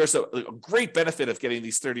 Now, there's a great benefit of getting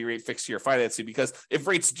these 30-rate fixed-year financing, because if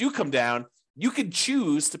rates do come down, you can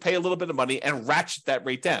choose to pay a little bit of money and ratchet that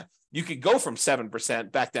rate down. You could go from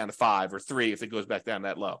 7% back down to 5 or 3 if it goes back down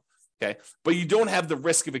that low. Okay, but you don't have the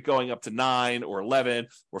risk of it going up to 9 or 11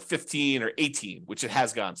 or 15 or 18, which it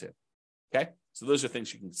has gone to. Okay, so those are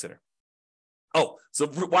things you can consider. So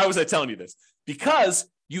why was I telling you this? Because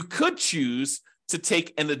you could choose to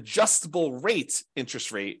take an adjustable rate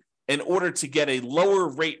interest rate in order to get a lower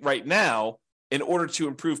rate right now in order to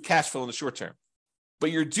improve cash flow in the short term.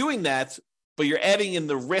 But you're doing that, but you're adding in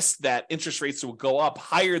the risk that interest rates will go up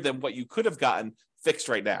higher than what you could have gotten fixed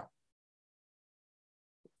right now.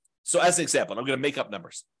 So as an example, and I'm going to make up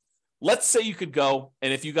numbers. Let's say you could go,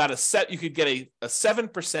 and if you got you could get a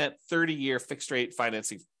 7% 30-year fixed rate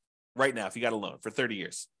financing right now if you got a loan for 30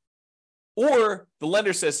 years. Or the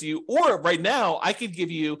lender says to you, or right now, I could give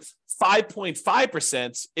you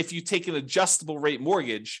 5.5% if you take an adjustable rate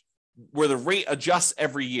mortgage where the rate adjusts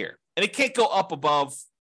every year. And it can't go up above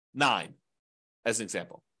 9, as an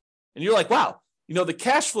example. And you're like, wow, the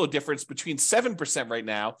cash flow difference between 7% right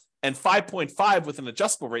now and 5.5 with an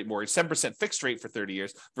adjustable rate mortgage, 7% fixed rate for 30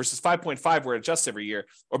 years versus 5.5 where it adjusts every year,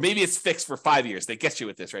 or maybe it's fixed for 5 years. They get you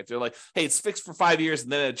with this, right? They're like, hey, it's fixed for 5 years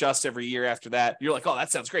and then it adjusts every year after that. You're like, oh,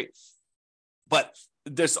 that sounds great. But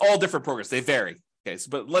there's all different programs. They vary. Okay,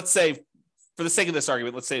 but let's say, for the sake of this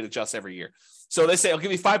argument, let's say it adjusts every year. So they say, I'll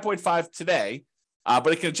give you 5.5 today, but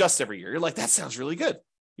it can adjust every year. You're like, that sounds really good.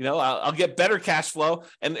 I'll get better cash flow,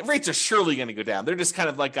 and rates are surely going to go down. They're just kind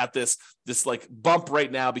of like got this like bump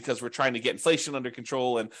right now because we're trying to get inflation under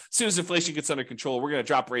control. And as soon as inflation gets under control, we're going to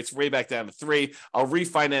drop rates way back down to 3. I'll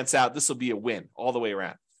refinance out. This will be a win all the way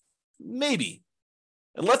around. Maybe.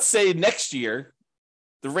 And let's say next year,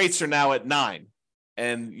 the rates are now at 9.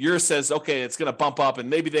 And yours says, okay, it's going to bump up, and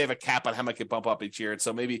maybe they have a cap on how much it bump up each year. And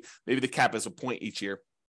so maybe the cap is a point each year.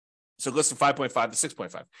 So it goes from 5.5 to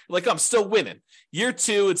 6.5. You're like, I'm still winning. Year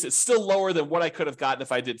 2, it's still lower than what I could have gotten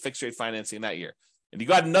if I did fixed rate financing that year. And you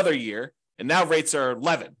got another year, and now rates are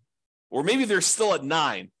 11. Or maybe they're still at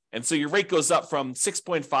 9. And so your rate goes up from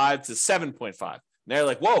 6.5 to 7.5. Now you're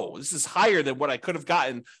like, whoa, this is higher than what I could have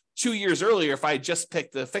gotten 2 years earlier if I had just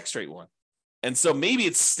picked the fixed rate one. And so maybe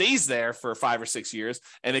it stays there for 5 or 6 years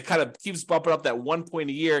and it kind of keeps bumping up that 1 point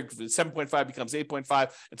a year. 7.5 becomes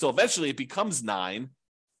 8.5 until eventually it becomes 9.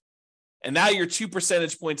 And now you're 2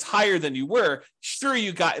 percentage points higher than you were. Sure,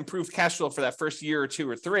 you got improved cash flow for that first year or 2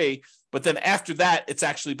 or 3, but then after that, it's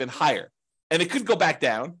actually been higher. And it could go back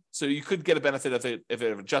down. So you could get a benefit of it if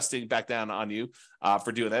it adjusting back down on you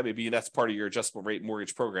for doing that. Maybe that's part of your adjustable rate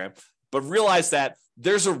mortgage program. But realize that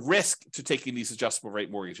there's a risk to taking these adjustable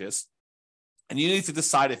rate mortgages. And you need to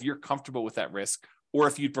decide if you're comfortable with that risk or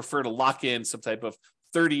if you'd prefer to lock in some type of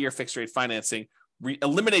 30-year fixed rate financing,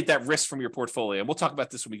 eliminate that risk from your portfolio. And we'll talk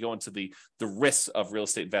about this when we go into the risks of real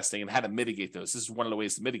estate investing and how to mitigate those. This is one of the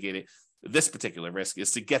ways to mitigate it. This particular risk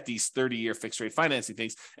is to get these 30-year fixed rate financing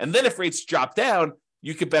things. And then if rates drop down,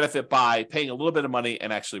 you could benefit by paying a little bit of money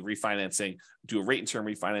and actually refinancing, do a rate and term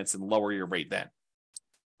refinance and lower your rate then.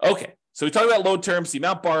 Okay, so we talked about loan terms, the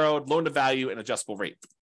amount borrowed, loan to value, and adjustable rate.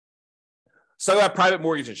 Let's talk about private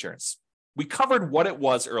mortgage insurance. We covered what it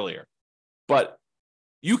was earlier, but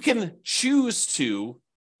you can choose to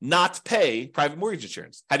not pay private mortgage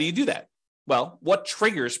insurance. How do you do that? Well, what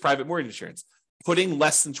triggers private mortgage insurance? Putting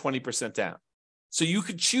less than 20% down. So you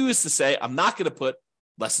could choose to say, I'm not going to put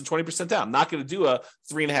less than 20% down. I'm not going to do a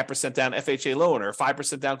 3.5% down FHA loan or a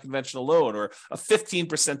 5% down conventional loan or a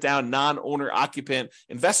 15% down non-owner occupant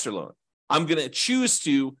investor loan. I'm going to choose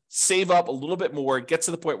to save up a little bit more, get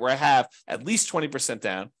to the point where I have at least 20%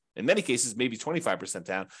 down, in many cases, maybe 25%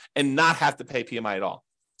 down, and not have to pay PMI at all.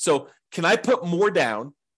 So can I put more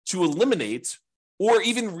down to eliminate or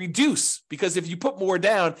even reduce? Because if you put more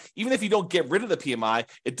down, even if you don't get rid of the PMI,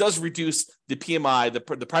 it does reduce the PMI,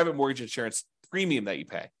 the private mortgage insurance premium that you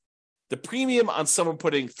pay. The premium on someone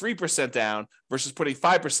putting 3% down versus putting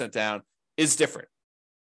 5% down is different.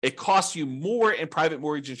 It costs you more in private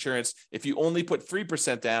mortgage insurance if you only put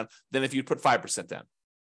 3% down than if you put 5% down.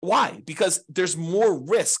 Why? Because there's more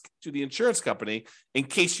risk to the insurance company in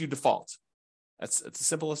case you default. It's as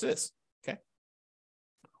simple as it is, okay?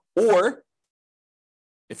 Or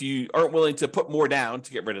if you aren't willing to put more down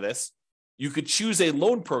to get rid of this, you could choose a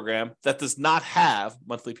loan program that does not have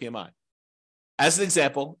monthly PMI. As an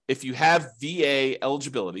example, if you have VA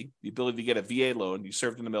eligibility, the ability to get a VA loan, you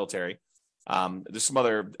served in the military, there's some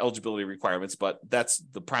other eligibility requirements, but that's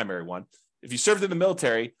the primary one. If you served in the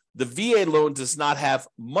military, the VA loan does not have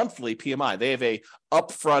monthly PMI. They have a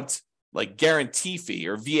upfront like guarantee fee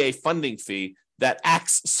or VA funding fee that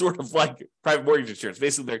acts sort of like private mortgage insurance.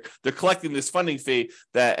 Basically, they're collecting this funding fee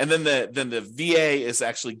and then the VA is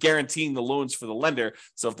actually guaranteeing the loans for the lender.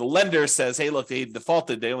 So if the lender says, hey, look, they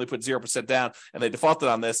defaulted, they only put 0% down and they defaulted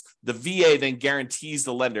on this, the VA then guarantees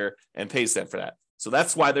the lender and pays them for that. So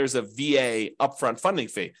that's why there's a VA upfront funding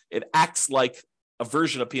fee. It acts like a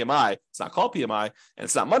version of PMI. It's not called PMI and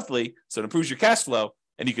it's not monthly, so it improves your cash flow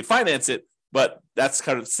and you can finance it. But that's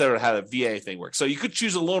kind of how the VA thing works. So you could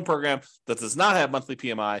choose a loan program that does not have monthly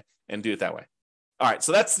PMI and do it that way. All right,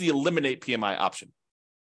 so that's the eliminate PMI option.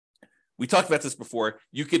 We talked about this before.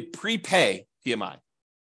 You could prepay PMI.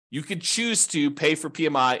 You could choose to pay for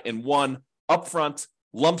PMI in one upfront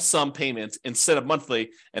lump sum payment instead of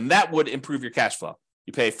monthly, and that would improve your cash flow.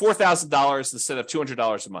 You pay $4,000 instead of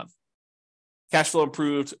 $200 a month. Cash flow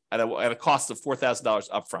improved at a cost of $4,000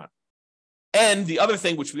 upfront. And the other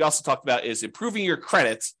thing, which we also talked about, is improving your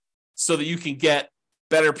credit so that you can get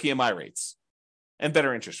better PMI rates and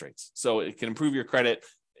better interest rates. So it can improve your credit.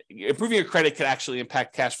 Improving your credit can actually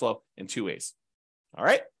impact cash flow in 2 ways. All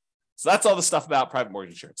right. So that's all the stuff about private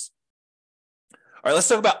mortgage insurance. All right, let's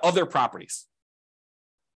talk about other properties.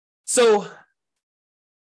 So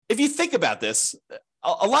if you think about this,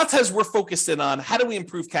 a lot of times we're focused in on how do we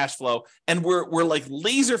improve cash flow, and we're like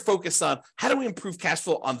laser focused on how do we improve cash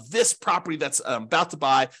flow on this property that's I'm about to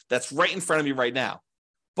buy, that's right in front of me right now.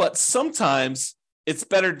 But sometimes it's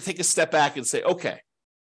better to take a step back and say, okay,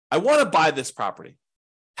 I want to buy this property.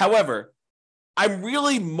 However, I'm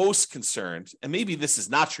really most concerned, and maybe this is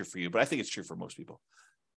not true for you, but I think it's true for most people.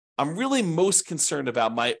 I'm really most concerned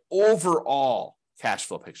about my overall cash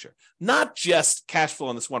flow picture, not just cash flow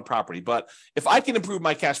on this one property, but if I can improve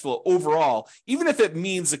my cash flow overall, even if it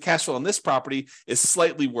means the cash flow on this property is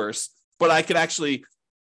slightly worse, but I could actually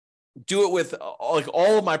do it with like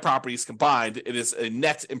all of my properties combined, it is a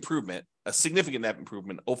net improvement, a significant net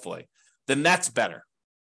improvement, hopefully, then that's better.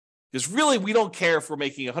 Because really, we don't care if we're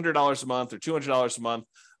making $100 a month or $200 a month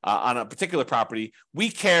on a particular property. We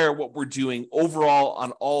care what we're doing overall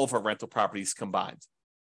on all of our rental properties combined.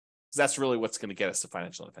 That's really what's going to get us to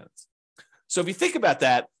financial independence. So if you think about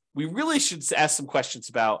that, we really should ask some questions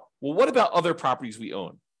about, well, what about other properties we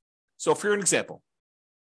own? So for an example,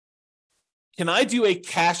 can I do a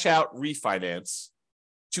cash out refinance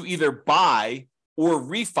to either buy or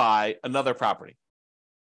refi another property?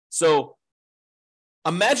 So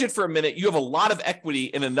imagine for a minute, you have a lot of equity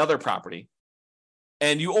in another property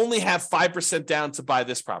and you only have 5% down to buy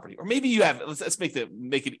this property. Or maybe you have, let's make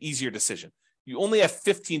an easier decision. You only have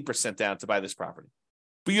 15% down to buy this property,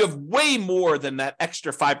 but you have way more than that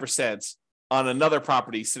extra 5% on another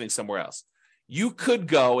property sitting somewhere else. You could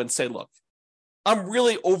go and say, look, I'm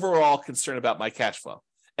really overall concerned about my cash flow.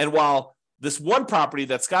 And while this one property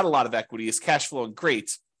that's got a lot of equity is cash flowing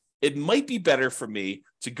great, it might be better for me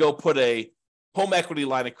to go put a home equity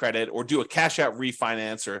line of credit or do a cash out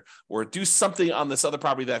refinance or do something on this other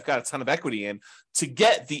property that I've got a ton of equity in to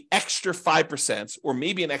get the extra 5% or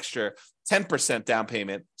maybe an extra 10% down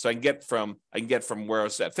payment. So I can get from where I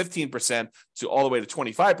was at 15% to all the way to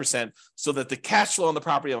 25% so that the cash flow on the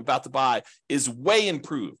property I'm about to buy is way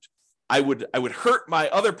improved. I would hurt my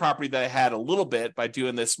other property that I had a little bit by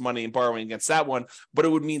doing this money and borrowing against that one, but it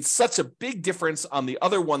would mean such a big difference on the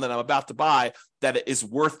other one that I'm about to buy that it is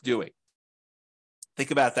worth doing.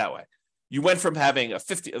 Think about it that way. You went from having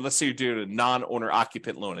let's say you're doing a non-owner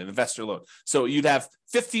occupant loan, an investor loan. So you'd have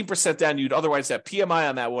 15% down. You'd otherwise have PMI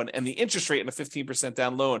on that one. And the interest rate in a 15%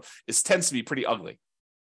 down loan tends to be pretty ugly.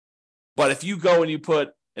 But if you go and you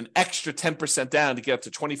put an extra 10% down to get up to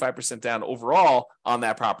 25% down overall on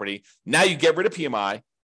that property, now you get rid of PMI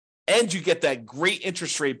and you get that great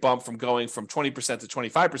interest rate bump from going from 20% to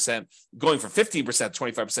 25%, going from 15% to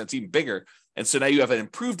 25% is even bigger. And so now you have an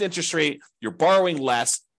improved interest rate, you're borrowing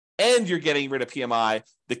less, and you're getting rid of PMI.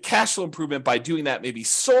 The cash flow improvement by doing that may be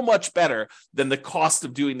so much better than the cost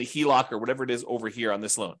of doing the HELOC or whatever it is over here on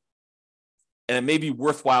this loan. And it may be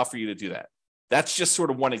worthwhile for you to do that. That's just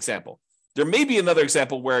sort of one example. There may be another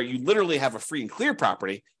example where you literally have a free and clear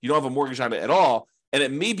property, you don't have a mortgage on it at all, and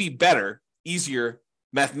it may be better, easier,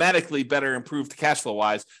 mathematically better, improved cash flow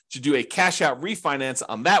wise to do a cash out refinance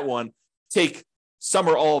on that one, take some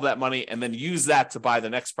or all of that money, and then use that to buy the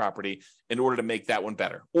next property in order to make that one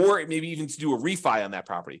better. Or maybe even to do a refi on that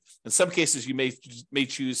property. In some cases, you may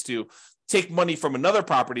choose to take money from another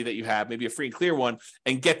property that you have, maybe a free and clear one,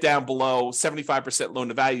 and get down below 75% loan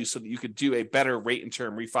to value so that you could do a better rate and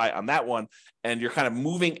term refi on that one. And you're kind of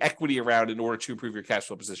moving equity around in order to improve your cash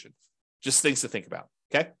flow position. Just things to think about,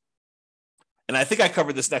 okay? And I think I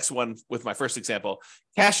covered this next one with my first example,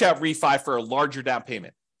 cash out refi for a larger down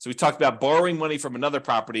payment. So we talked about borrowing money from another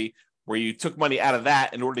property where you took money out of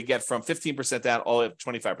that in order to get from 15% down all the way up to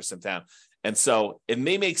 25% down. And so it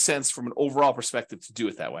may make sense from an overall perspective to do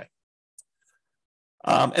it that way.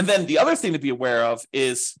 And then the other thing to be aware of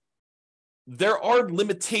is there are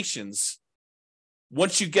limitations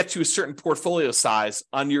once you get to a certain portfolio size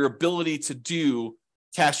on your ability to do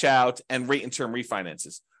cash out and rate and term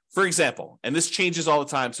refinances. For example, and this changes all the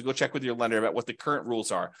time, so go check with your lender about what the current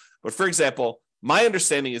rules are. But for example, my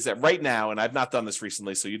understanding is that right now, and I've not done this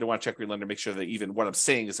recently, so you don't want to check with your lender, make sure that even what I'm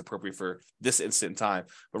saying is appropriate for this instant in time.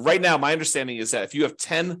 But right now, my understanding is that if you have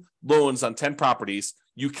 10 loans on 10 properties,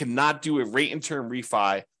 you cannot do a rate and term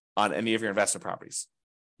refi on any of your investment properties.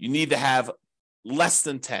 You need to have less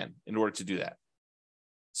than 10 in order to do that.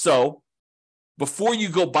 So before you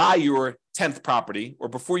go buy your 10th property, or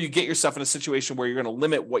before you get yourself in a situation where you're going to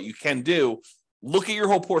limit what you can do, look at your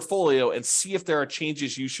whole portfolio and see if there are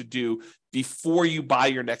changes you should do before you buy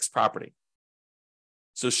your next property.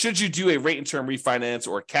 So should you do a rate and term refinance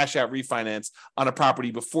or a cash out refinance on a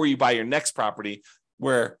property before you buy your next property,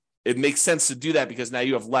 where it makes sense to do that because now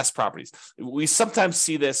you have less properties? We sometimes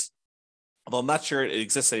see this, although I'm not sure it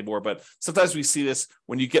exists anymore, but sometimes we see this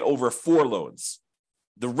when you get over 4 loans.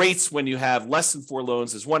 The rates when you have less than 4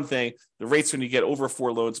 loans is one thing. The rates when you get over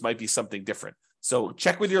 4 loans might be something different. So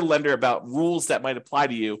check with your lender about rules that might apply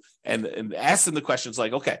to you and ask them the questions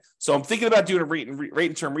like, okay, so I'm thinking about doing a rate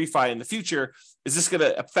and term refi in the future. Is this going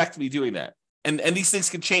to affect me doing that? And these things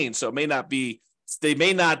can change. So they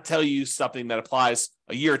may not tell you something that applies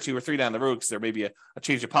a year or 2 or 3 down the road because there may be a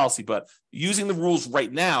change of policy, but using the rules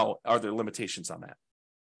right now, are there limitations on that?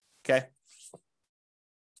 Okay.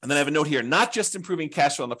 And then I have a note here, not just improving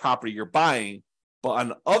cash flow on the property you're buying, but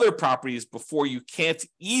on other properties before you can't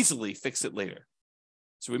easily fix it later.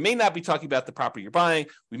 So we may not be talking about the property you're buying.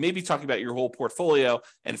 We may be talking about your whole portfolio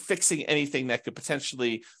and fixing anything that could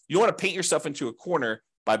potentially, you don't want to paint yourself into a corner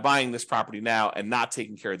by buying this property now and not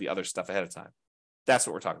taking care of the other stuff ahead of time. That's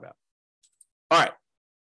what we're talking about. All right.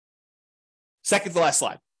 Second to last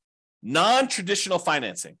slide. Non-traditional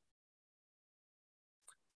financing.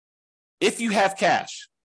 If you have cash,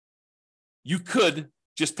 you could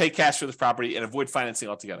just pay cash for this property and avoid financing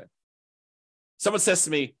altogether. Someone says to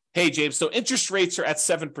me, hey, James, so interest rates are at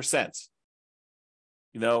 7%.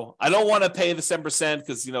 I don't want to pay the 7%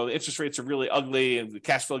 because, the interest rates are really ugly and the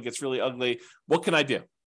cash flow gets really ugly. What can I do?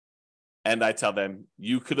 And I tell them,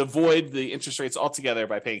 you could avoid the interest rates altogether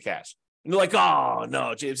by paying cash. And they're like, oh,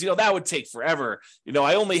 no, James, that would take forever.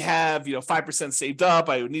 I only have, 5% saved up.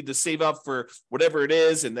 I would need to save up for whatever it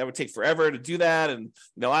is. And that would take forever to do that. And,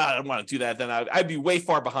 I don't want to do that. Then I'd be way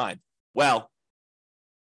far behind. Well,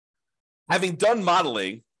 having done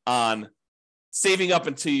modeling on saving up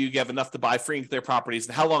until you have enough to buy free and clear properties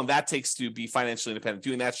and how long that takes to be financially independent,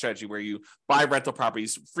 doing that strategy where you buy rental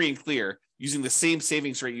properties free and clear using the same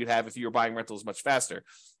savings rate you'd have if you were buying rentals much faster,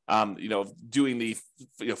 doing the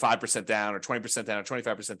 5% down or 20% down or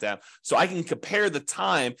 25% down. So I can compare the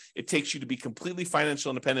time it takes you to be completely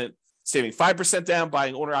financially independent, saving 5% down,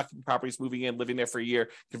 buying owner-occupied properties, moving in, living there for a year,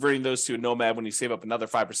 converting those to a nomad when you save up another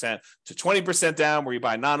 5%, to 20% down where you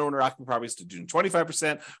buy non-owner-occupied properties, to doing 25%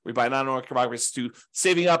 where you buy non-owner-occupied properties, to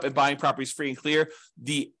saving up and buying properties free and clear.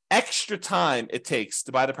 The extra time it takes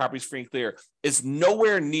to buy the properties free and clear is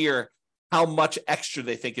nowhere near how much extra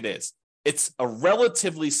they think it is. It's a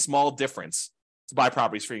relatively small difference to buy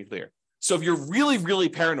properties free and clear. So if you're really, really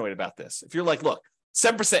paranoid about this, if you're like, look,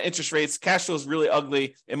 7% interest rates, cash flow is really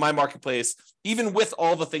ugly in my marketplace, even with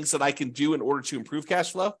all the things that I can do in order to improve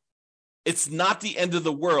cash flow, it's not the end of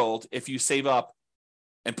the world if you save up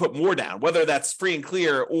and put more down, whether that's free and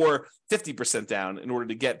clear or 50% down in order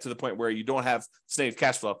to get to the point where you don't have negative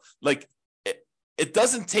cash flow. Like it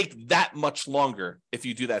doesn't take that much longer if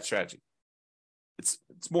you do that strategy. It's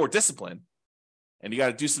more discipline and you got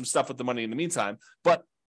to do some stuff with the money in the meantime. But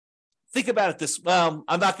think about it this, well,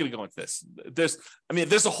 I'm not going to go into this.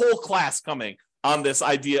 There's a whole class coming on this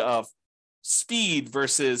idea of speed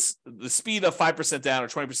versus the speed of 5% down or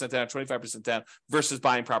 20% down, 25% down versus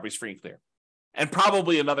buying properties free and clear. And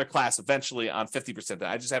probably another class eventually on 50%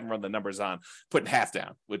 down. I just haven't run the numbers on putting half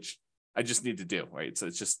down, which I just need to do, right? So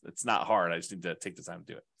it's not hard. I just need to take the time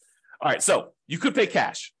to do it. All right. So you could pay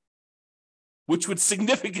cash, which would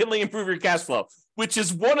significantly improve your cash flow, which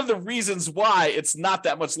is one of the reasons why it's not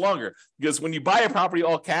that much longer. Because when you buy a property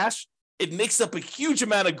all cash, it makes up a huge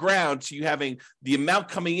amount of ground to you having the amount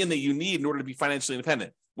coming in that you need in order to be financially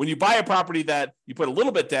independent. When you buy a property that you put a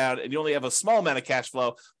little bit down and you only have a small amount of cash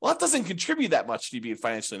flow, well, that doesn't contribute that much to you being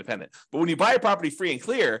financially independent. But when you buy a property free and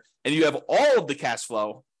clear and you have all of the cash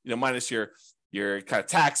flow, minus your kind of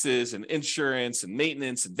taxes and insurance and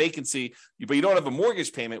maintenance and vacancy, but you don't have a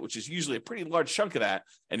mortgage payment, which is usually a pretty large chunk of that,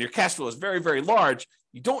 and your cash flow is very, very large,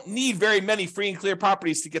 you don't need very many free and clear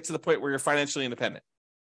properties to get to the point where you're financially independent.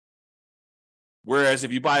 Whereas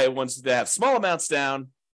if you buy ones that have small amounts down,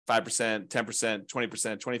 5%, 10%,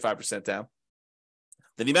 20%, 25% down,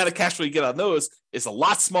 then the amount of cash flow you get on those is a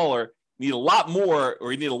lot smaller. You need a lot more,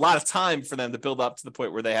 or you need a lot of time for them to build up to the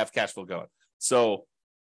point where they have cash flow going. So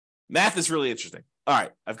math is really interesting. All right,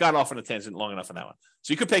 I've gotten off on a tangent long enough on that one.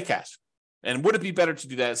 So you could pay cash. And would it be better to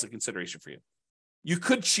do that as a consideration for you? You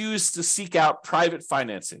could choose to seek out private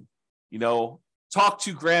financing. Talk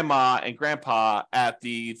to grandma and grandpa at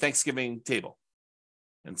the Thanksgiving table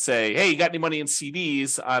and say, hey, you got any money in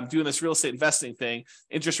CDs? I'm doing this real estate investing thing.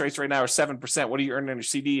 Interest rates right now are 7%. What are you earning on your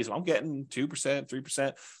CDs? Well, I'm getting 2%,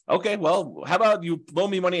 3%. Okay, well, how about you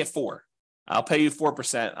loan me money at 4%? I'll pay you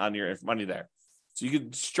 4% on your money there. So you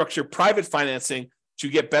could structure private financing to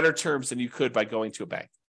get better terms than you could by going to a bank.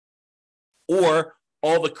 Or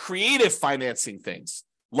all the creative financing things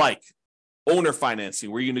like owner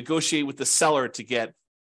financing, where you negotiate with the seller to get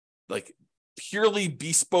like purely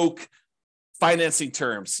bespoke financing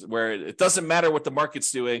terms, where it doesn't matter what the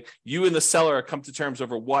market's doing. You and the seller come to terms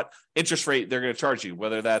over what interest rate they're going to charge you,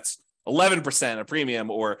 whether that's 11% a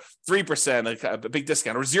premium or 3% a big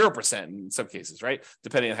discount or 0% in some cases, right?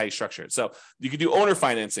 Depending on how you structure it. So you could do owner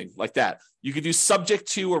financing like that. You could do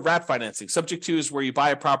subject to or wrap financing. Subject to is where you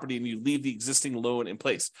buy a property and you leave the existing loan in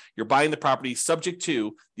place. You're buying the property subject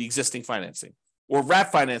to the existing financing. Or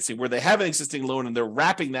wrap financing, where they have an existing loan and they're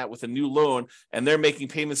wrapping that with a new loan and they're making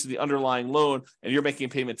payments to the underlying loan and you're making a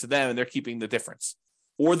payment to them and they're keeping the difference.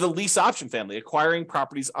 Or the lease option family, acquiring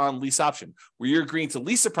properties on lease option, where you're agreeing to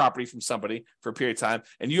lease a property from somebody for a period of time,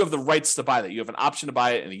 and you have the rights to buy that. You have an option to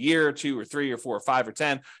buy it in a year or 2 or 3 or 4 or 5 or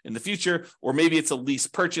 10 in the future. Or maybe it's a lease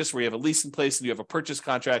purchase where you have a lease in place and you have a purchase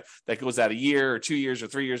contract that goes out a year or 2 years or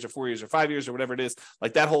 3 years or 4 years or 5 years or whatever it is,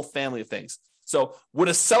 like that whole family of things. So would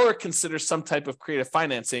a seller consider some type of creative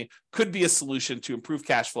financing could be a solution to improve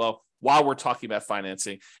cash flow while we're talking about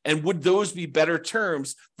financing? And would those be better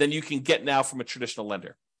terms than you can get now from a traditional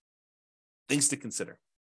lender? Things to consider.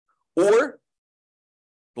 Or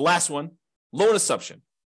the last one, loan assumption.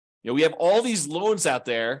 We have all these loans out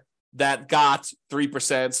there that got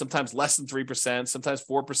 3%, sometimes less than 3%, sometimes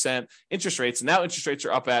 4% interest rates. And now interest rates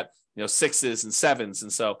are up at 6s and 7s.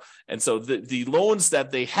 And so the loans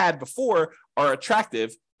that they had before are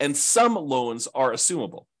attractive, and some loans are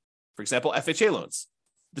assumable. For example, FHA loans.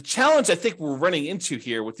 The challenge I think we're running into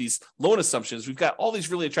here with these loan assumptions, we've got all these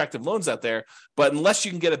really attractive loans out there, but unless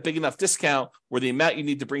you can get a big enough discount where the amount you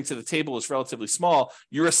need to bring to the table is relatively small,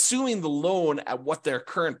 you're assuming the loan at what their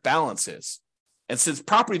current balance is. And since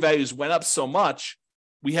property values went up so much,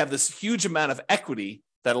 we have this huge amount of equity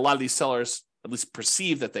that a lot of these sellers at least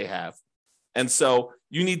perceive that they have. And so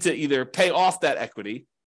you need to either pay off that equity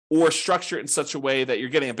or structure it in such a way that you're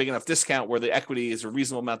getting a big enough discount where the equity is a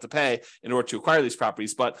reasonable amount to pay in order to acquire these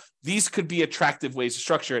properties. But these could be attractive ways to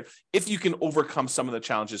structure it if you can overcome some of the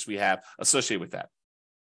challenges we have associated with that.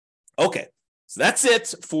 Okay, so that's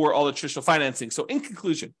it for all the traditional financing. So in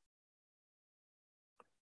conclusion,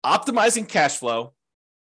 optimizing cash flow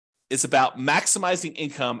is about maximizing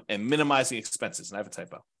income and minimizing expenses. And I have a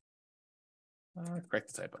typo.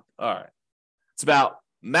 Correct the typo. All right. It's about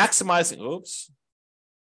maximizing,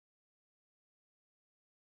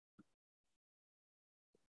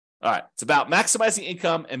 All right. It's about maximizing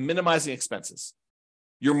income and minimizing expenses.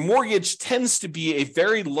 Your mortgage tends to be a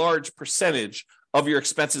very large percentage of your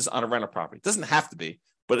expenses on a rental property. It doesn't have to be,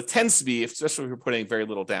 but it tends to be, especially if you're putting very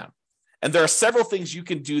little down. And there are several things you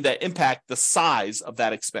can do that impact the size of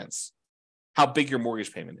that expense, how big your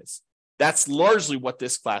mortgage payment is. That's largely what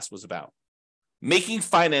this class was about. Making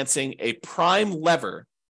financing a prime lever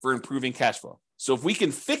for improving cash flow. So if we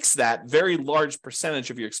can fix that very large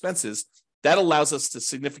percentage of your expenses, that allows us to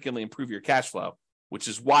significantly improve your cash flow, which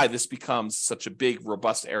is why this becomes such a big,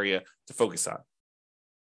 robust area to focus on.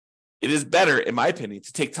 It is better, in my opinion,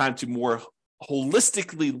 to take time to more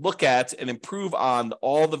holistically look at and improve on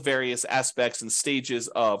all the various aspects and stages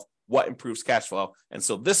of what improves cash flow. And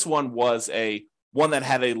so this one was one that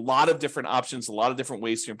had a lot of different options, a lot of different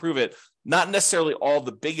ways to improve it. Not necessarily all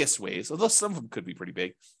the biggest ways, although some of them could be pretty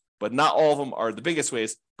big, but not all of them are the biggest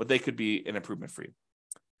ways, but they could be an improvement for you.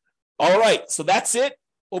 All right, so that's it.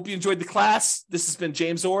 Hope you enjoyed the class. This has been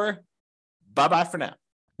James Orr. Bye-bye for now.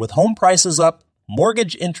 With home prices up,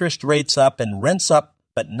 mortgage interest rates up, and rents up,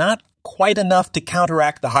 but not quite enough to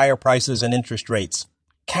counteract the higher prices and interest rates,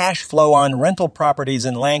 cash flow on rental properties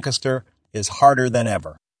in Lancaster is harder than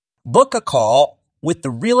ever. Book a call with the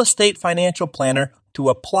Real Estate Financial Planner to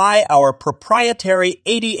apply our proprietary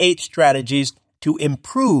 88 strategies to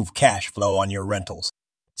improve cash flow on your rentals.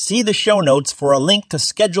 See the show notes for a link to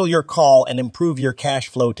schedule your call and improve your cash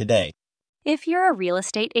flow today. If you're a real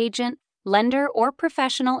estate agent, lender, or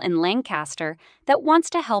professional in Lancaster that wants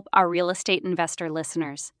to help our real estate investor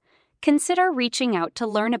listeners, consider reaching out to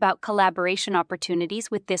learn about collaboration opportunities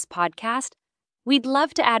with this podcast. We'd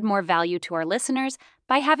love to add more value to our listeners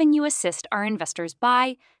by having you assist our investors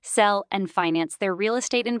buy, sell, and finance their real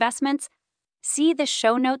estate investments. See the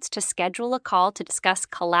show notes to schedule a call to discuss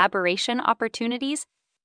collaboration opportunities